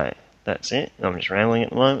 Anyway, that's it. I'm just rambling at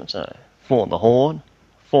the moment. So, for the Horde,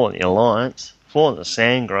 for the Alliance, for the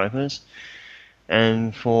Sandgropers,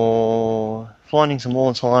 and for finding some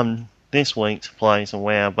more time this week to play some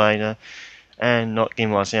WoW beta and not give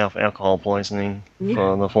myself alcohol poisoning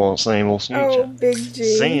for the foreseeable future. Oh, Big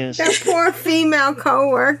G. See ya. That poor female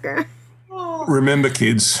co-worker. Remember,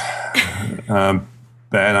 kids, bad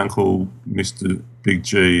Uncle Mr. Big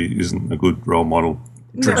G isn't a good role model.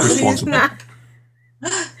 Drink No, he's responsibly. not.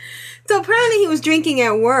 So apparently he was drinking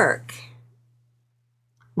at work.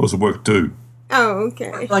 What was the work do? Oh,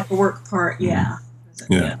 okay. Like a work part, yeah.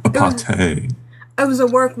 Yeah, a party. It was a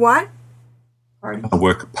work what? Party. I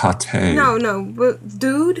work partay. No,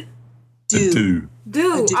 dude. Do.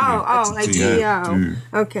 Do. Oh, like D-O.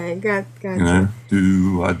 Okay, gotcha. You know,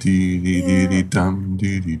 do a dee dum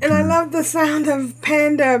dee. And I love the sound of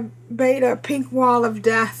Panda Beta Pink Wall of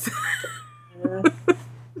Death.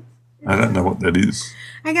 I don't know what that is.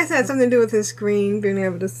 I guess it had something to do with his screen, being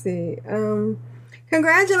able to see.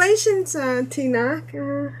 Congratulations, T-Knock,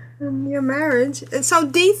 on your marriage. So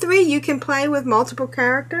D3, you can play with multiple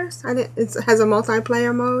characters? It has a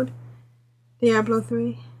multiplayer mode? Diablo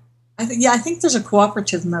 3? I think there's a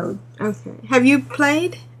cooperative mode. Okay. Have you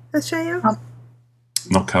played Ashayo?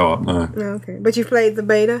 Not co-op, no. Okay. But you played the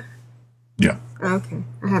beta? Yeah. Okay.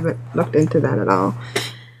 I haven't looked into that at all.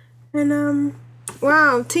 And,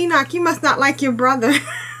 wow, T-Knock, you must not like your brother.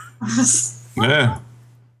 Yeah.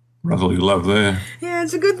 Brotherly love there. Yeah,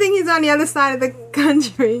 it's a good thing he's on the other side of the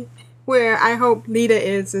country, where I hope Lita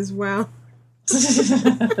is as well.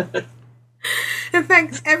 In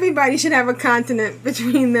fact, everybody should have a continent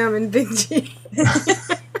between them and Big G.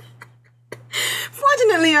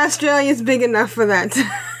 Fortunately, Australia's big enough for that.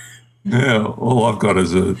 Yeah, all I've got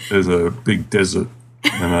is a big desert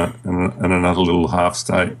and another little half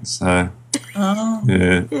state. So,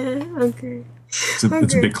 yeah, okay. It's a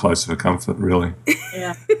bit closer for comfort, really.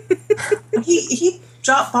 Yeah. He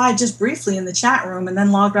dropped by just briefly in the chat room and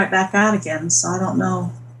then logged right back out again. So I don't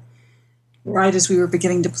know. Right as we were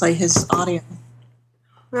beginning to play his audio.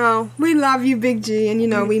 Well, we love you, Big G, and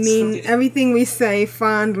we mean everything we say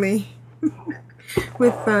fondly,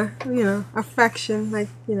 with affection, like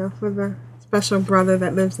for the special brother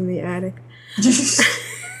that lives in the attic.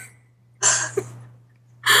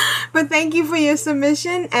 But thank you for your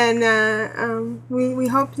submission, and we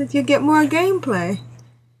hope that you get more gameplay.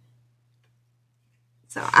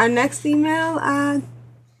 So our next email,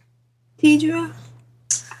 Tidra.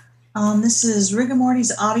 This is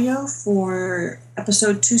Rigamorty's audio for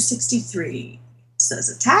episode 263. It says,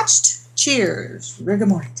 attached. Cheers,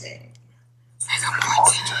 Rigamorty.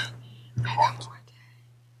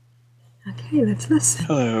 Okay, let's listen.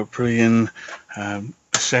 Hello, Priyan,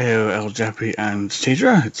 Ashayo, El Jappy, and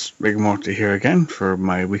Tidra. It's Rigamorty here again for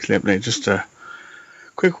my weekly update. Just a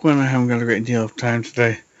quick one. I haven't got a great deal of time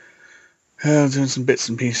today. Doing some bits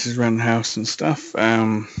and pieces around the house and stuff.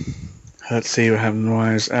 Let's see what happened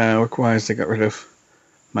work-wise. They got rid of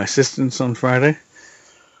my assistants on Friday.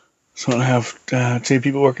 So I don't have 2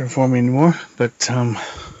 people working for me anymore, but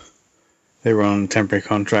they were on temporary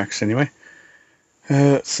contracts anyway.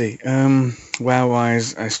 Let's see.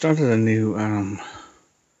 WoW-wise, I started a new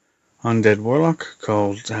undead warlock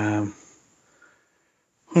called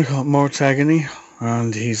Mortagony,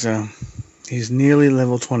 and he's nearly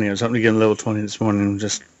level 20. I was hoping to get level 20 this morning and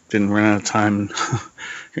just didn't run out of time and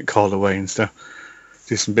get called away and stuff.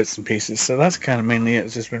 Do some bits and pieces. So that's kind of mainly it.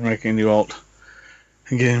 It's just been making a new alt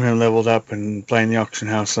and getting him leveled up and playing the auction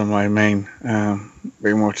house on my main.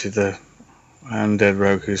 Bring more to the undead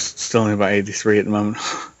rogue, who's still only about 83 at the moment.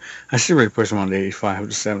 I should really push him on to 85. I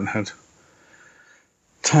just haven't had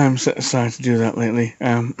time set aside to do that lately.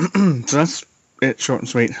 So that's it, short and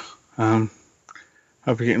sweet. Hope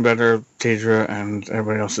you're getting better, Tidra, and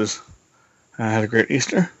everybody else's. Had a great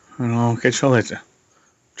Easter, and I'll catch you all later.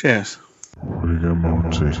 Cheers.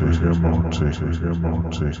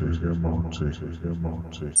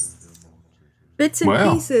 Bits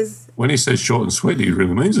and pieces. When he says short and sweet, he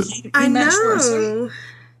really means it. I know.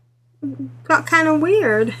 Got kind of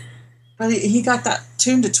weird. But he got that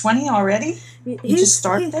tuned to 20 already? He just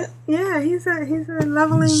started it? Yeah, he's a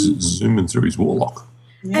leveling. Zooming through his warlock.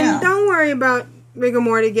 Yeah. And don't worry about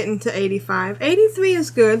Rigamorty getting to 85. 83 is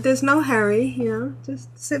good. There's no hurry, Just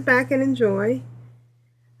sit back and enjoy.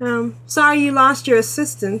 Sorry you lost your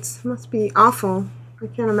assistants. Must be awful. I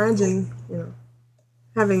can't imagine,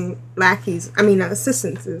 having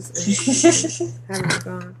assistants and having it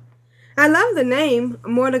gone. I love the name.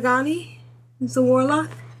 Mortagani is the warlock.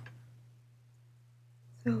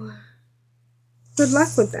 So, good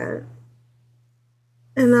luck with that.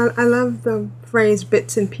 And I love the phrase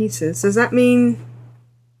 "bits and pieces." Does that mean?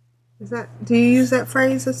 Do you use that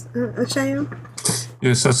phrase, Ashayo?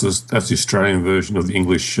 Yes, that's the Australian version of the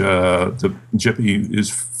English that Jeppy is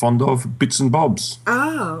fond of, bits and bobs.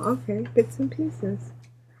 Oh, okay, bits and pieces.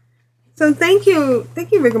 So thank you,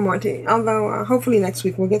 Rigamorty. Although hopefully next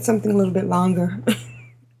week we'll get something a little bit longer.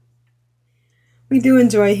 We do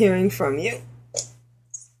enjoy hearing from you.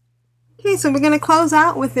 Okay, so we're going to close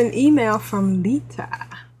out with an email from Lita,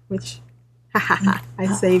 which I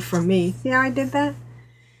saved from me. See how I did that?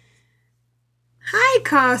 Hi,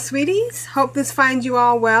 car sweeties. Hope this finds you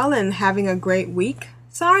all well and having a great week.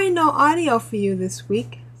 Sorry no audio for you this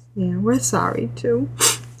week. Yeah, we're sorry too.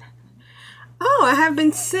 Oh, I have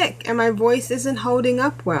been sick and my voice isn't holding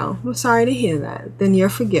up well. I'm sorry to hear that. Then you're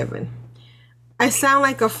forgiven. I sound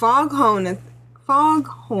like a foghorn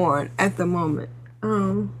at the moment.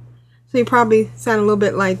 So you probably sound a little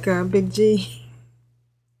bit like Big G.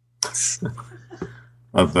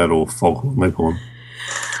 Of that or foghorn leghorn.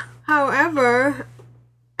 However,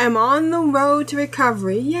 I'm on the road to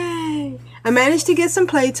recovery. Yay! I managed to get some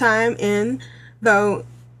playtime in, though.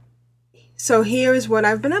 So here is what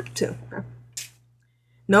I've been up to.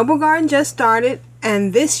 Noble Garden just started,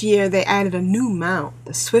 and this year they added a new mount,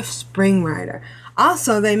 the Swift Spring Rider.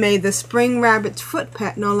 Also, they made the Spring Rabbit's foot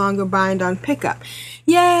pet no longer bind on pickup.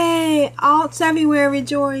 Yay! Alts everywhere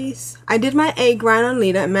rejoice. I did my egg grind on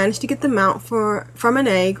Lita and managed to get the mount from an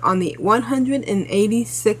egg on the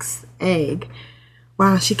 186th egg.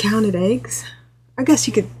 Wow, she counted eggs? I guess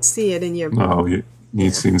you could see it in your... Oh, you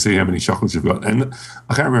can see how many chocolates you've got. And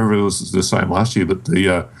I can't remember if it was the same last year, but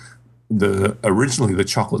originally the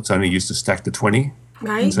chocolates only used to stack to 20.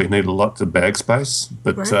 Right. And so you need a lot of bag space.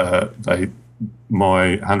 But right.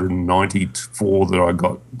 My 194 that I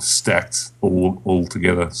got stacked all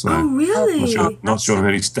together. So oh, really? Not sure how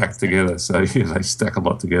many stacked together. So yeah, they stack a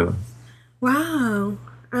lot together. Wow.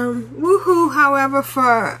 Woohoo! However,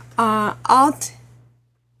 for Attil,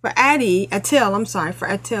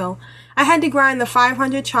 I had to grind the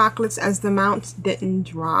 500 chocolates as the mounts didn't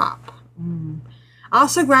drop.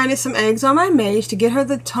 Also grinded some eggs on my mage to get her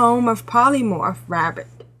the Tome of Polymorph Rabbit.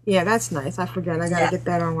 Yeah, that's nice. I forget. I gotta get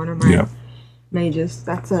that on one of my mages.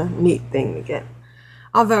 That's a neat thing to get.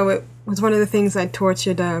 Although it was one of the things I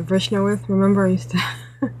tortured Vrishna with. Remember, I used to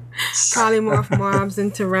polymorph mobs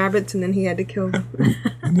into rabbits, and then he had to kill them.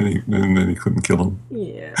 and then he couldn't kill them.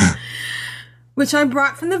 Yeah. Which I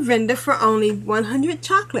brought from the vendor for only 100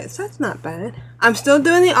 chocolates. That's not bad. I'm still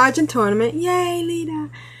doing the Argent tournament. Yay, Lita.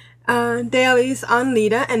 Dailies on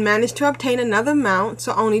Lita and managed to obtain another mount,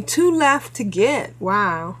 so only 2 left to get.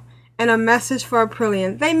 Wow. And a message for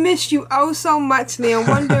Aprillian. They miss you oh so much, Leon.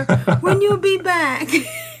 Wonder when you'll be back.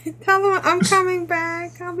 Tell them I'm coming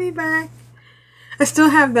back. I'll be back. I still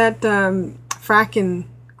have that Kraken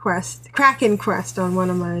quest on one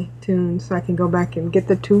of my tunes, so I can go back and get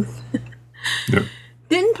the tooth. Yep.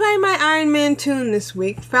 Didn't play my Iron Man tune this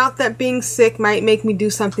week. Felt that being sick might make me do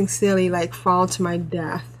something silly like fall to my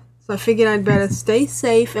death. So I figured I'd better stay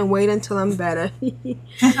safe and wait until I'm better.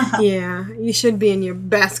 Yeah, you should be in your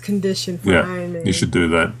best condition for Iron Man. You should do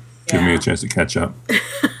that. Give me a chance to catch up.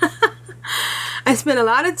 I spent a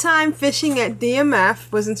lot of time fishing at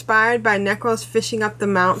DMF, was inspired by Necros fishing up the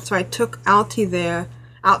mount, so I took Alti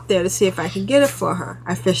out there to see if I could get it for her.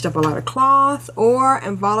 I fished up a lot of cloth, ore,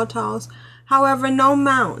 and volatiles. However, no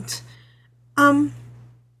mount. To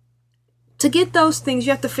get those things,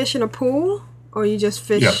 you have to fish in a pool, or you just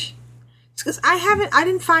fish? Because I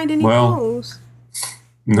didn't find any pools.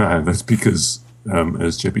 No, that's because,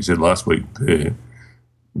 as Jeppy said last week,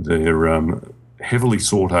 they're heavily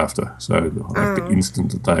sought after. So the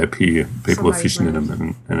instant that they appear, people are fishing in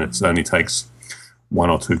them, and it only takes 1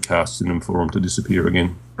 or 2 casts in them for them to disappear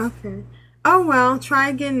again. Okay. Oh well, try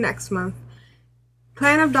again next month.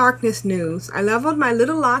 Clan of Darkness news. I leveled my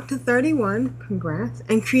little lock to 31, congrats,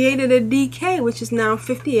 and created a DK, which is now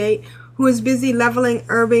 58, who is busy leveling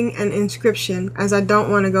herbing and inscription, as I don't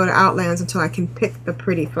want to go to Outlands until I can pick the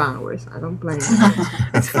pretty flowers. I don't blame you.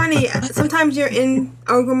 It's funny, sometimes you're in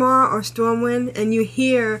Orgrimmar or Stormwind, and you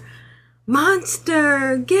hear,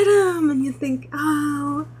 monster, get him, and you think,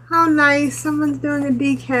 oh, how nice, someone's doing a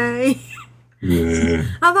DK. Yeah.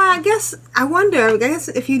 Although I guess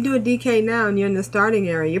if you do a DK now and you're in the starting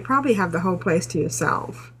area, you probably have the whole place to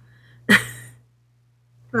yourself.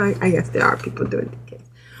 I guess there are people doing DKs.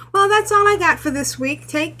 Well, that's all I got for this week.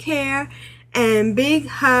 Take care and big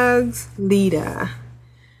hugs, Lita.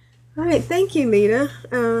 All right, thank you, Lita.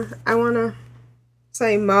 I want to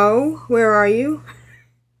say, Mo, where are you?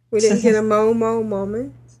 We didn't get a Mo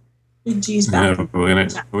moment. G's back. Yeah,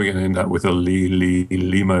 we're gonna end up with a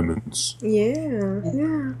Lee moments. Yeah.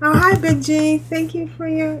 Oh, hi, Big G. Thank you for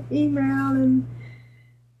your email and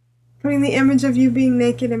putting the image of you being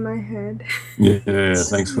naked in my head. Yeah,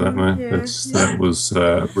 thanks for that, man. That was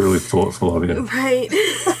really thoughtful of you. Right.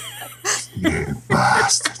 You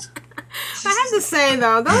bastard. I have to say,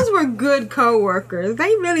 though, those were good co-workers.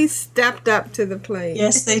 They really stepped up to the plate.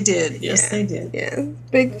 Yes, they did. They did. Yeah,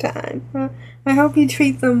 big time. Well, I hope you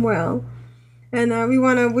treat them well. And we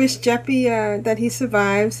want to wish Jeppy that he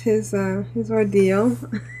survives his ordeal.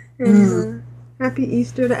 And happy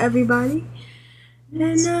Easter to everybody.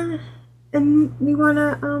 And we want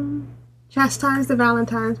to chastise the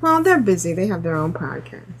Valentines. Well, they're busy. They have their own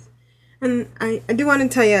podcast. And I do want to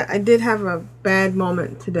tell you, I did have a bad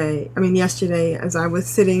moment yesterday, as I was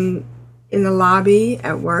sitting in the lobby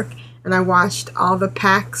at work, and I watched all the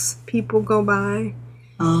PAX people go by.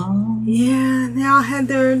 Oh. Yeah, they all had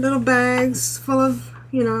their little bags full of,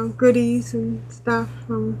 goodies and stuff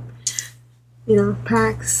from,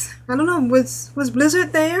 PAX. I don't know, was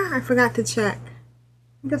Blizzard there? I forgot to check.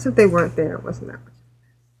 I guess if they weren't there, it wasn't that much.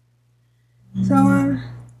 So,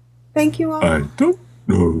 thank you all. I don't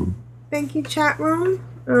know. Thank you, chat room.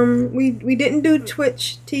 We didn't do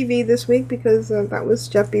Twitch TV this week because that was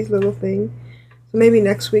Jeppy's little thing. So maybe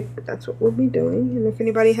next week, but that's what we'll be doing. And if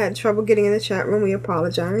anybody had trouble getting in the chat room, we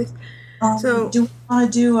apologize. So do you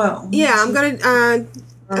want to do a? Yeah, I'm gonna.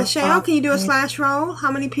 Shayo, can you do a /roll?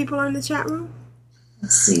 How many people are in the chat room?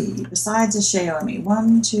 Let's see. Besides Shayo and me,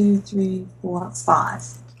 1, 2, 3, 4, 5.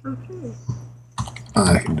 Okay.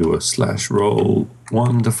 I can do a /roll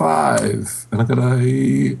 1 to 5, and I got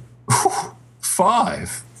a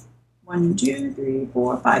 5. 1, 2, 3,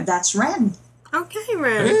 4, 5. That's Ren. Okay,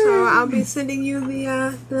 Ren. Hey. So I'll be sending you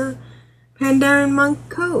the Pandaren Monk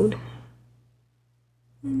code.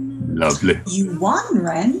 Lovely. You won,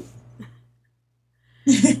 Ren.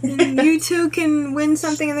 And you two can win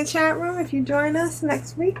something in the chat room if you join us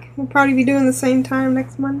next week. We'll probably be doing the same time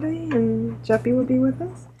next Monday, and Jeppy will be with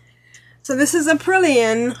us. So this is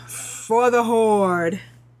Aprillian for the Horde.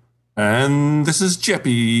 And this is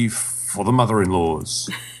Jeppy for the mother-in-laws.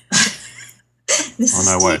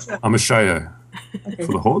 No, wait. I'm a Shayo. Okay.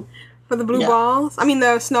 For the Horde? For the blue balls? I mean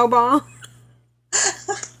the snowball.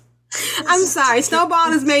 I'm sorry.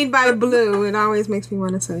 Snowball is made by blue. It always makes me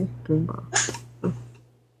want to say blue ball.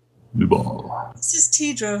 Blue ball. This is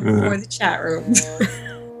Tidra for the chat room.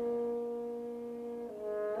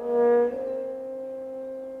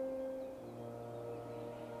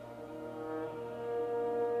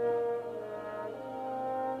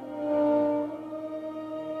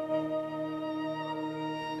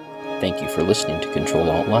 Thank you for listening to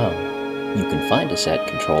Ctrl-Alt-WoW. You can find us at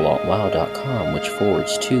CtrlAltWow.com, which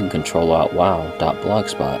forwards to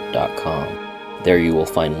CtrlAltWow.blogspot.com. There you will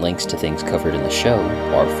find links to things covered in the show,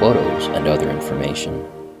 our photos, and other information.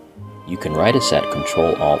 You can write us at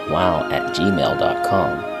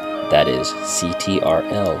CtrlAltWow@gmail.com. That is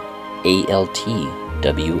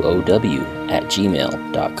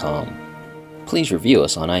CtrlAltWow@gmail.com. Please review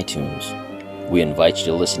us on iTunes. We invite you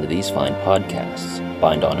to listen to these fine podcasts.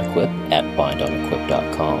 Bind on Equip at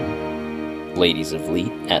bindonequip.com. Ladies of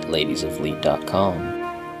Leet at ladiesofleet.com.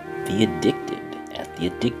 The Addicted at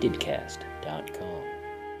theaddictedcast.com.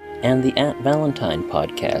 And the At Valentine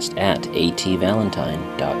podcast at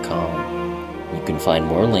atvalentine.com. You can find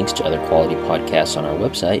more links to other quality podcasts on our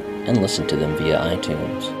website and listen to them via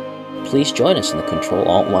iTunes. Please join us in the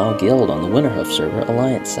Ctrl-Alt-WoW Guild on the Winterhoof server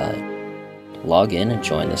Alliance side. Log in and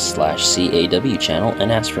join the /CAW channel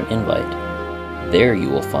and ask for an invite. There you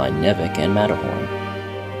will find Nevik and Matterhorn.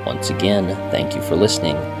 Once again, thank you for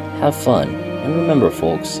listening, have fun, and remember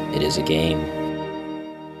folks, it is a game.